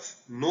to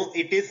us. No,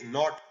 it is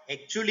not.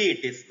 Actually,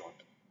 it is not.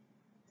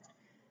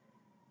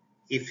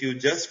 If you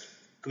just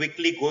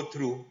quickly go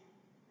through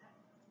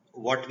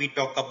what we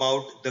talk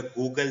about the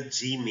Google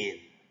Gmail,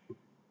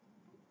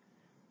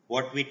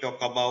 what we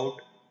talk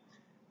about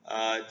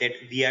that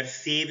we are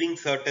saving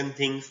certain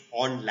things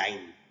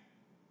online.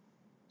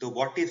 So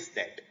what is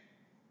that?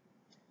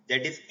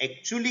 That is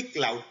actually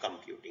cloud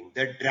computing.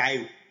 The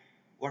drive,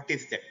 what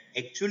is that?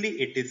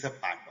 Actually, it is a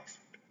part of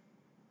it.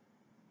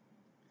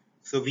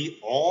 So we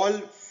all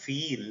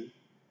feel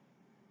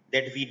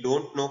that we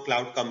don't know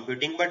cloud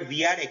computing, but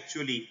we are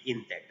actually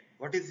in that.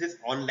 What is this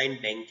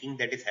online banking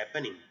that is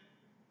happening?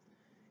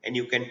 And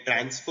you can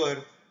transfer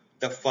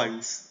the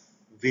funds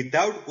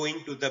without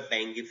going to the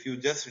bank. If you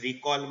just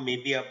recall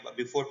maybe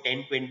before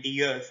 10-20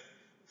 years,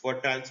 for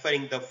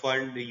transferring the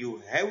fund,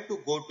 you have to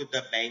go to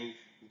the bank,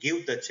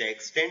 give the check,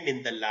 stand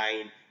in the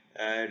line,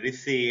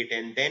 receipt,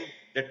 and then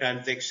the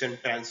transaction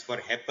transfer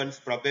happens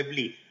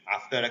probably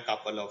after a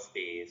couple of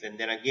days. And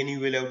then again, you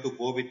will have to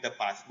go with the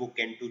passbook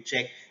and to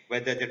check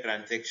whether the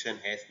transaction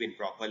has been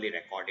properly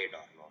recorded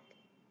or not.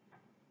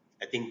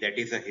 I think that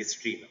is a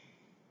history now.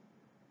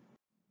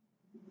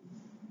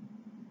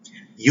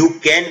 You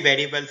can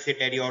very well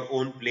sit at your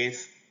own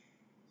place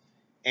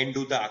and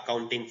do the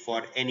accounting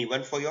for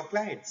anyone for your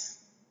clients.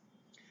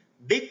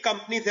 Big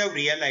companies have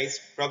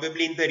realized,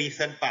 probably in the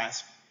recent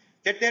past,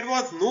 that there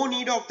was no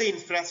need of the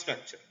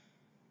infrastructure.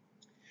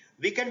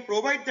 We can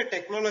provide the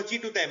technology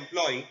to the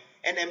employee,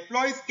 and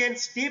employees can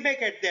stay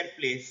back at their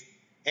place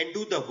and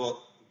do the work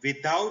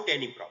without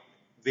any problem.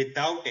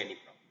 Without any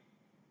problem.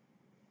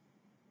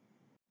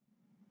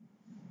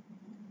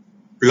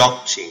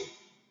 Blockchain.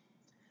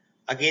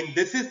 Again,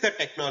 this is the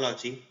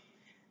technology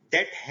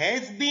that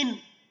has been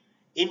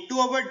into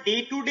our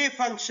day-to-day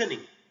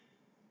functioning,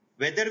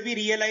 whether we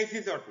realize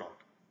it or not.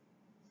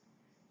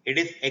 It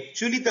is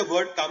actually, the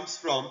word comes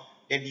from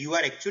that you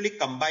are actually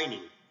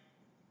combining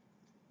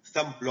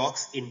some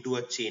blocks into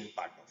a chain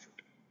part of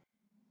it.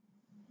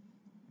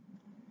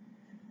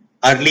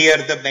 Earlier,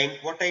 the bank,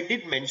 what I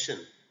did mention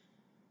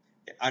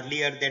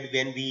earlier, that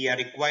when we are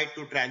required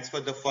to transfer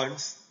the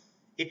funds,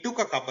 it took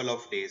a couple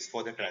of days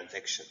for the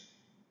transaction.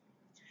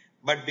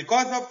 But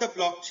because of the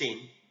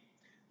blockchain,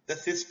 the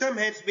system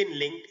has been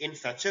linked in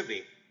such a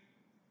way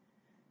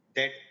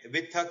that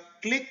with a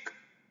click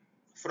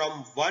from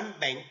one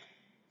bank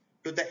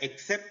to the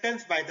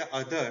acceptance by the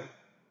other,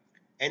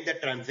 and the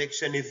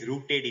transaction is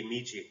routed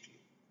immediately.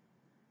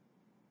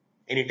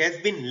 And it has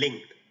been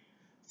linked.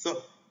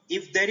 So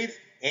if there is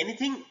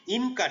anything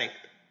incorrect,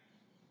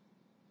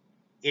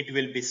 it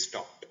will be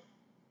stopped.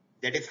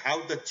 That is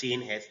how the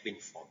chain has been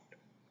formed.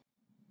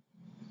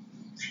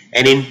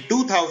 And in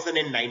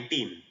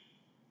 2019,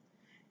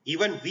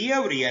 even we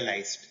have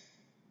realized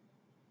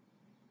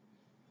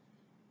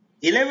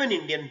 11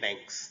 Indian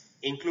banks,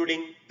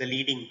 including the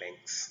leading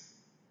banks,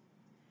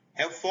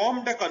 have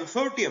formed a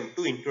consortium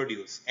to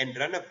introduce and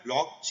run a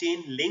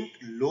blockchain linked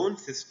loan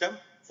system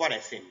for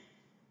SME.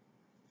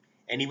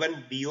 And even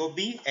BOB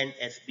and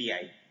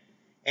SBI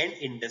and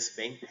Indus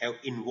Bank have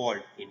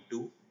involved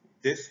into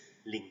this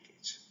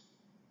linkage.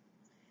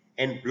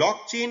 And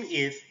blockchain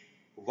is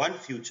one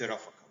future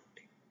of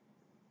accounting.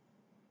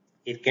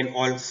 It can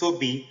also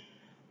be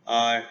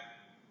a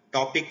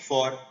topic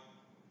for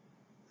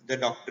the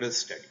doctoral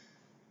study.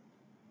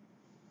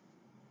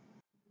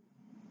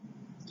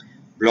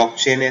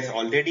 Blockchain has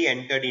already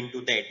entered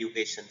into the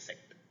education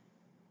sector.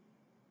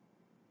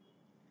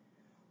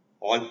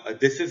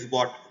 This is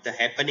what the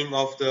happening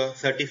of the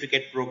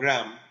certificate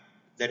program,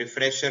 the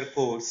refresher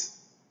course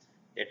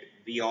that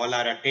we all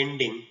are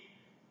attending.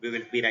 We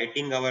will be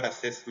writing our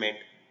assessment.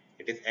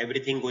 It is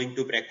everything going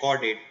to be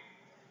recorded.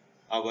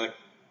 Our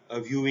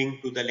viewing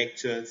to the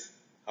lectures,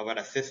 our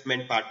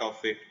assessment part of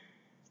it.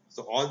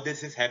 So all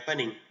this is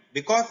happening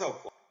because of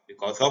what?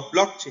 Because of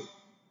blockchain.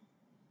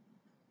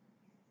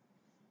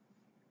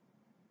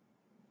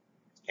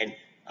 And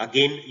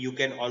Again, you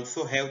can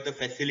also have the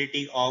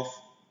facility of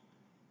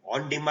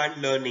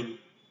on-demand learning,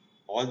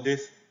 all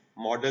these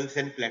models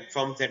and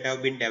platforms that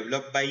have been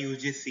developed by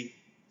UGC,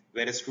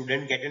 where a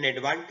student get an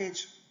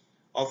advantage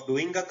of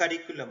doing a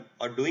curriculum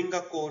or doing a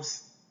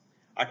course,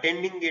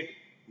 attending it,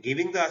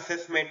 giving the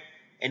assessment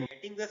and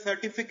getting the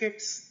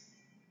certificates.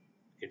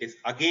 It is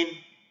again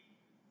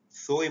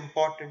so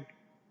important,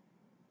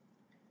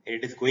 and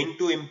it is going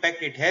to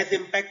impact, it has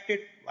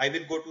impacted, I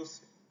will go to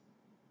say,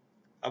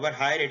 our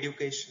higher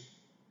education.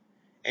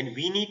 And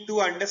we need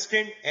to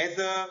understand as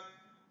a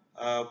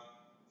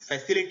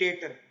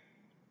facilitator,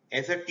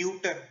 as a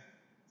tutor,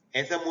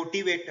 as a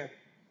motivator,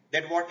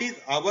 that what is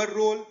our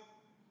role,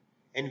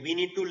 and we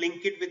need to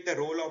link it with the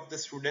role of the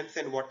students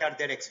and what are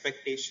their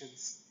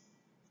expectations.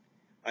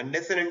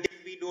 Unless and until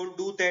we don't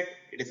do that,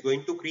 it is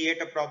going to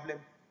create a problem.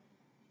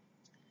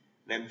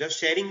 And I'm just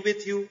sharing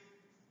with you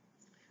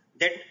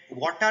that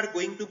what are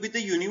going to be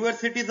the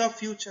universities of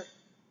future.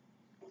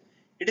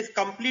 It is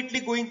completely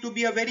going to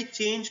be a very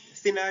changed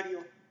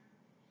scenario.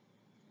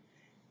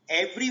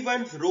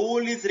 Everyone's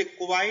role is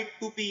required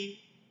to be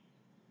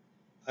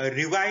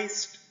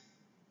revised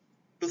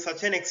to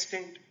such an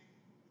extent.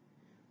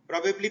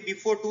 Probably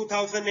before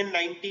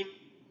 2019,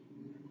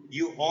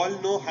 you all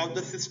know how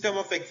the system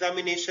of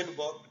examination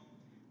worked,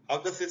 how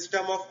the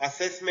system of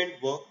assessment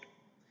worked,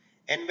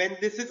 and when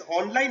this is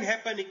online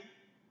happening,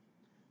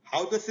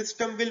 how the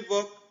system will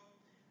work.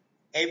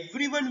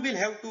 Everyone will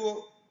have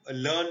to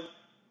learn,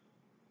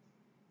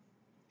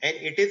 and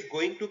it is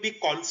going to be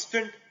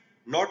constant,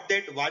 not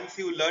that once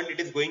you learn it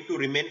is going to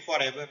remain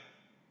forever.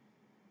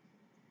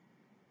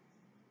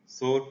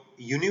 So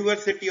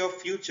university of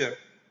future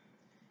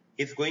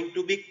is going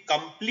to be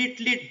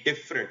completely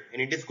different,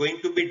 and it is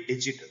going to be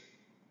digital.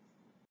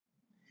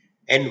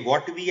 And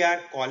what we are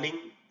calling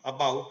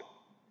about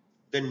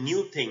the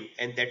new thing,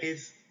 and that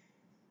is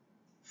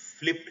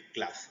flipped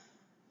classroom.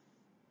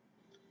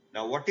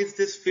 Now, what is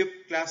this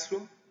flipped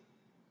classroom?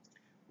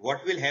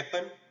 What will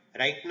happen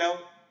right now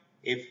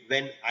if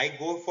when I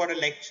go for a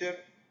lecture,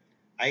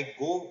 I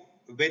go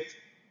with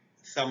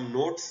some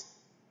notes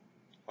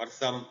or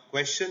some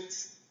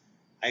questions,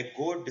 I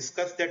go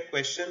discuss that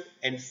question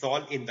and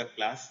solve in the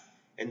class,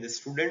 and the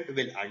student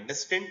will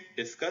understand,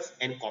 discuss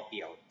and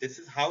copy out. This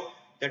is how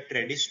the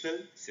traditional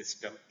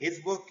system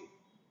is working.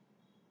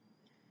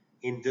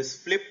 In this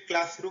flipped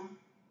classroom,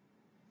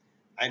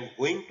 I'm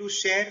going to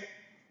share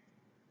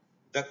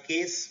the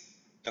case,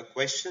 the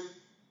question.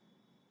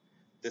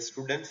 The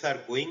students are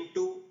going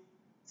to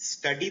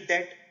study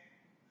that,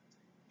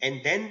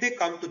 and then they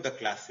come to the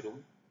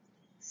classroom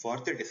for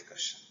the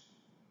discussion.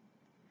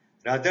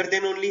 Rather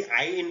than only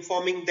I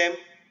informing them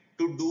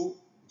to do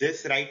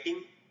this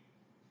writing,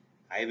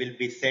 I will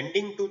be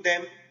sending to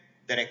them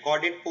the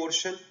recorded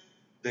portion,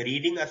 the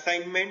reading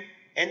assignment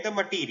and the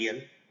material,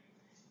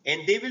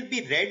 and they will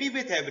be ready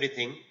with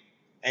everything,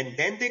 and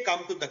then they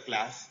come to the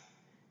class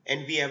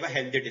and we have a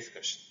healthy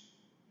discussion.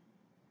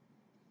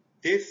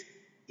 This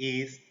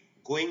is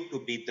going to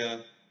be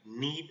the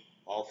need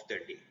of the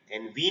day,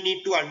 and we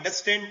need to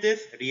understand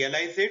this,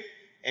 realize it,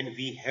 and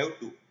we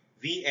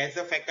as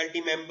a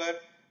faculty member,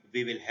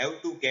 we will have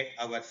to get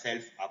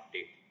ourselves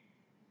updated,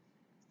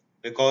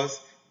 because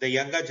the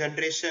younger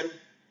generation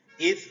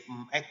is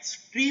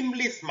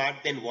extremely smart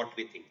than what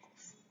we think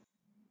of.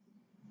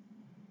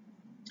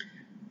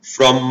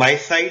 From my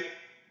side,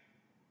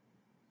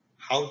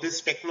 how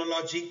this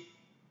technology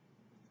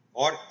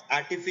or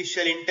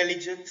artificial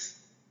intelligence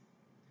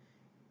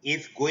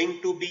is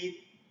going to be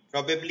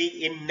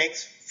probably in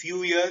next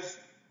few years,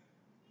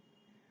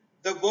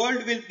 the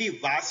world will be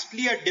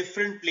vastly a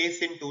different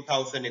place in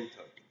 2030.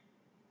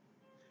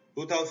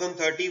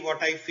 2030,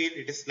 what I feel,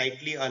 it is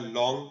slightly a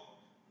long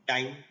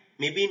time.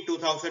 Maybe in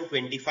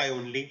 2025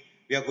 only,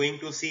 we are going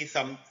to see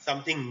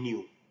something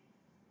new.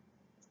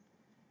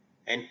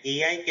 And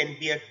AI can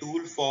be a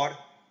tool for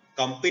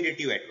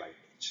competitive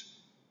advantage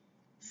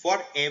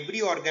for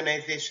every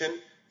organization,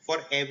 for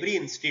every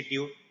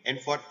institute, and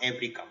for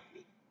every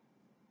company.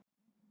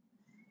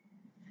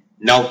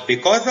 Now,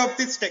 because of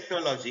this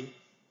technology,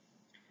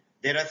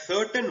 there are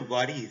certain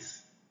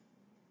worries,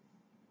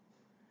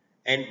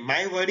 and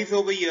my worries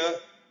over here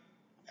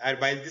are,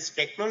 while this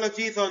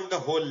technology is on the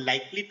whole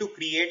likely to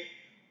create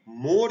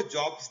more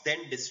jobs than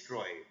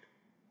destroy it,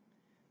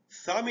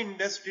 some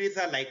industries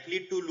are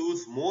likely to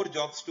lose more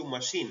jobs to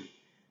machine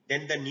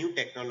than the new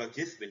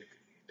technologies will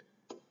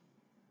create.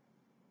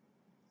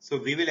 So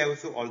we will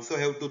also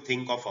have to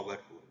think of our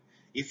role.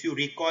 If you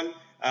recall,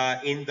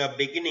 in the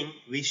beginning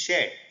we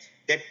shared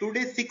that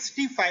today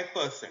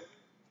 65%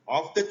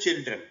 of the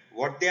children,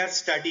 what they are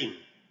studying,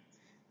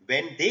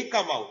 when they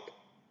come out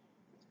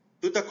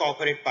to the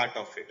corporate part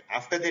of it,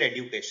 after their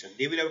education,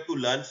 they will have to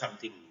learn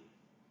something new.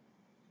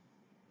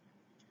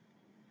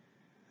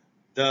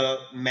 The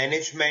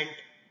management,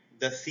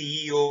 the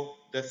CEO,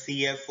 the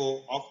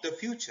CFO of the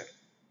future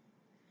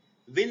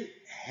will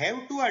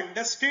have to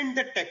understand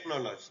the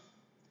technology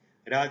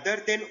rather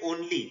than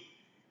only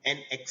an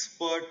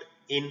expert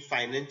in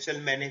financial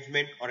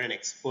management or an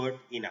expert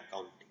in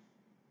accounting.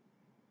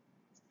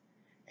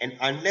 And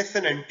unless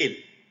and until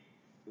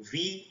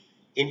we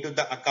into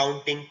the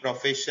accounting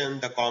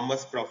profession, the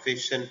commerce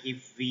profession,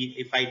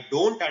 if I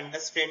don't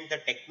understand the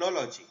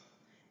technology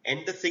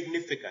and the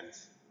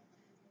significance,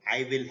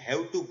 I will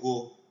have to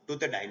go to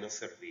the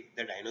dinosaur way,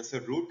 the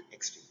dinosaur route,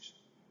 extinction.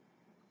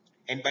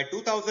 And by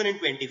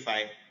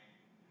 2025,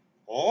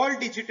 all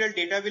digital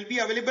data will be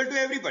available to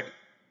everybody.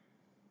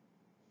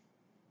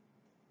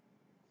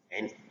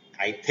 And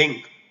I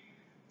think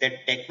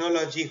that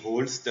technology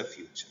holds the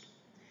future.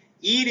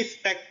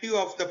 Irrespective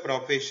of the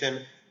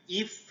profession,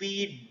 if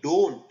we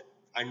don't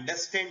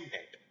understand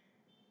that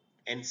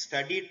and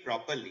study it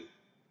properly,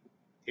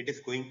 it is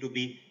going to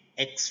be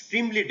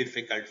extremely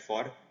difficult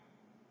for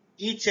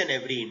each and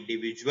every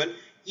individual,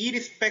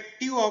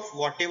 irrespective of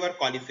whatever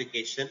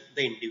qualification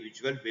the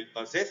individual will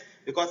possess,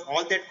 because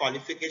all that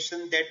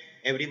qualification that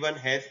everyone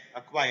has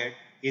acquired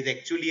is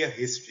actually a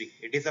history.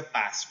 It is a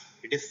past.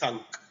 It is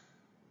sunk.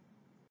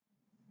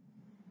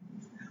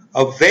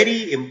 A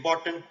very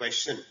important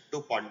question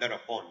to ponder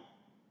upon.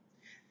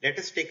 Let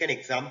us take an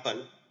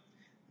example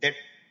that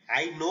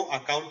I know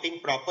accounting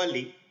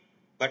properly,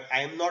 but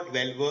I am not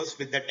well versed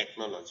with the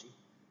technology.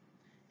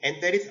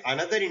 And there is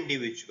another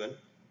individual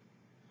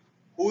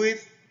who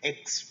is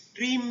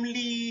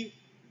extremely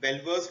well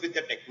versed with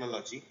the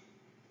technology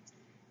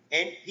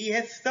and he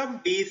has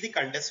some basic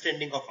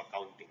understanding of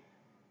accounting.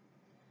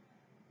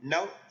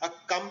 Now, a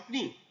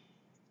company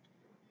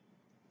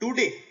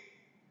today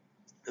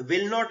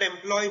will not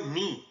employ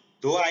me,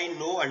 though I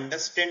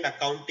understand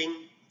accounting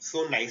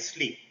so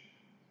nicely,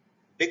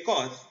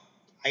 because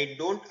I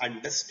don't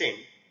understand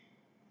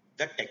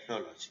the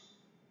technology.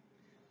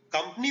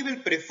 Company will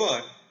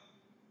prefer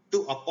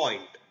to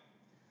appoint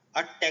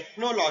a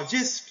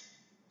technologist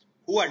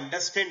who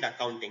understand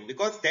accounting,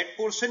 because that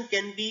portion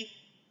can be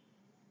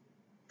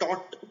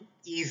taught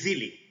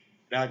easily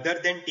rather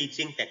than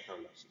teaching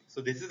technology.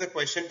 So this is a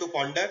question to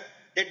ponder,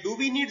 that do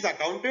we need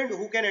accountant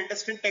who can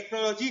understand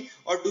technology,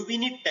 or do we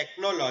need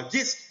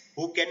technologists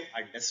who can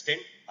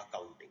understand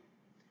accounting?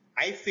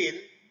 I feel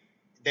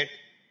that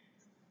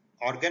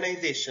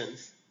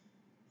organizations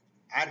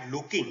are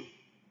looking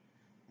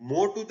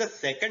more to the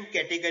second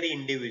category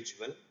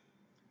individual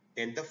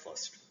than the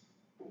first.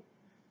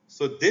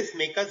 So this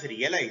makes us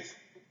realize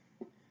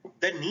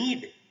the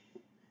need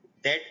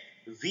that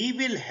we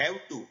will have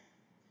to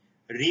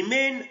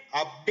remain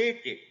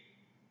updated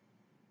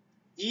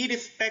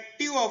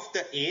irrespective of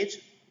the age,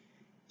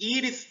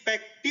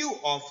 irrespective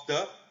of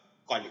the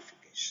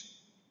qualification.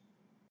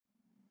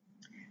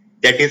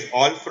 That is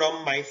all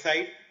from my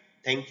side.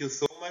 Thank you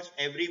so much,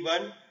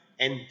 everyone.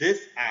 And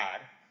these are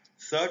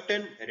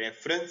certain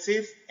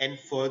references and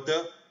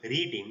further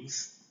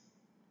readings.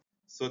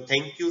 So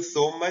thank you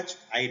so much.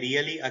 I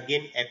really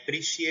again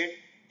appreciate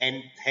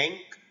and thank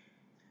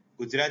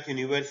Gujarat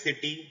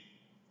University,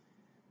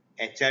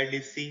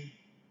 HRDC,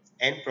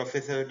 and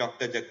Professor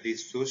Dr.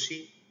 Jagdish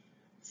Joshi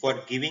for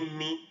giving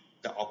me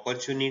the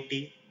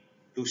opportunity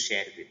to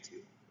share with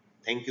you.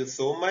 Thank you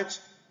so much.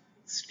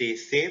 Stay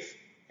safe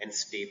and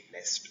stay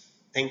blessed.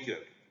 Thank you,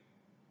 everyone.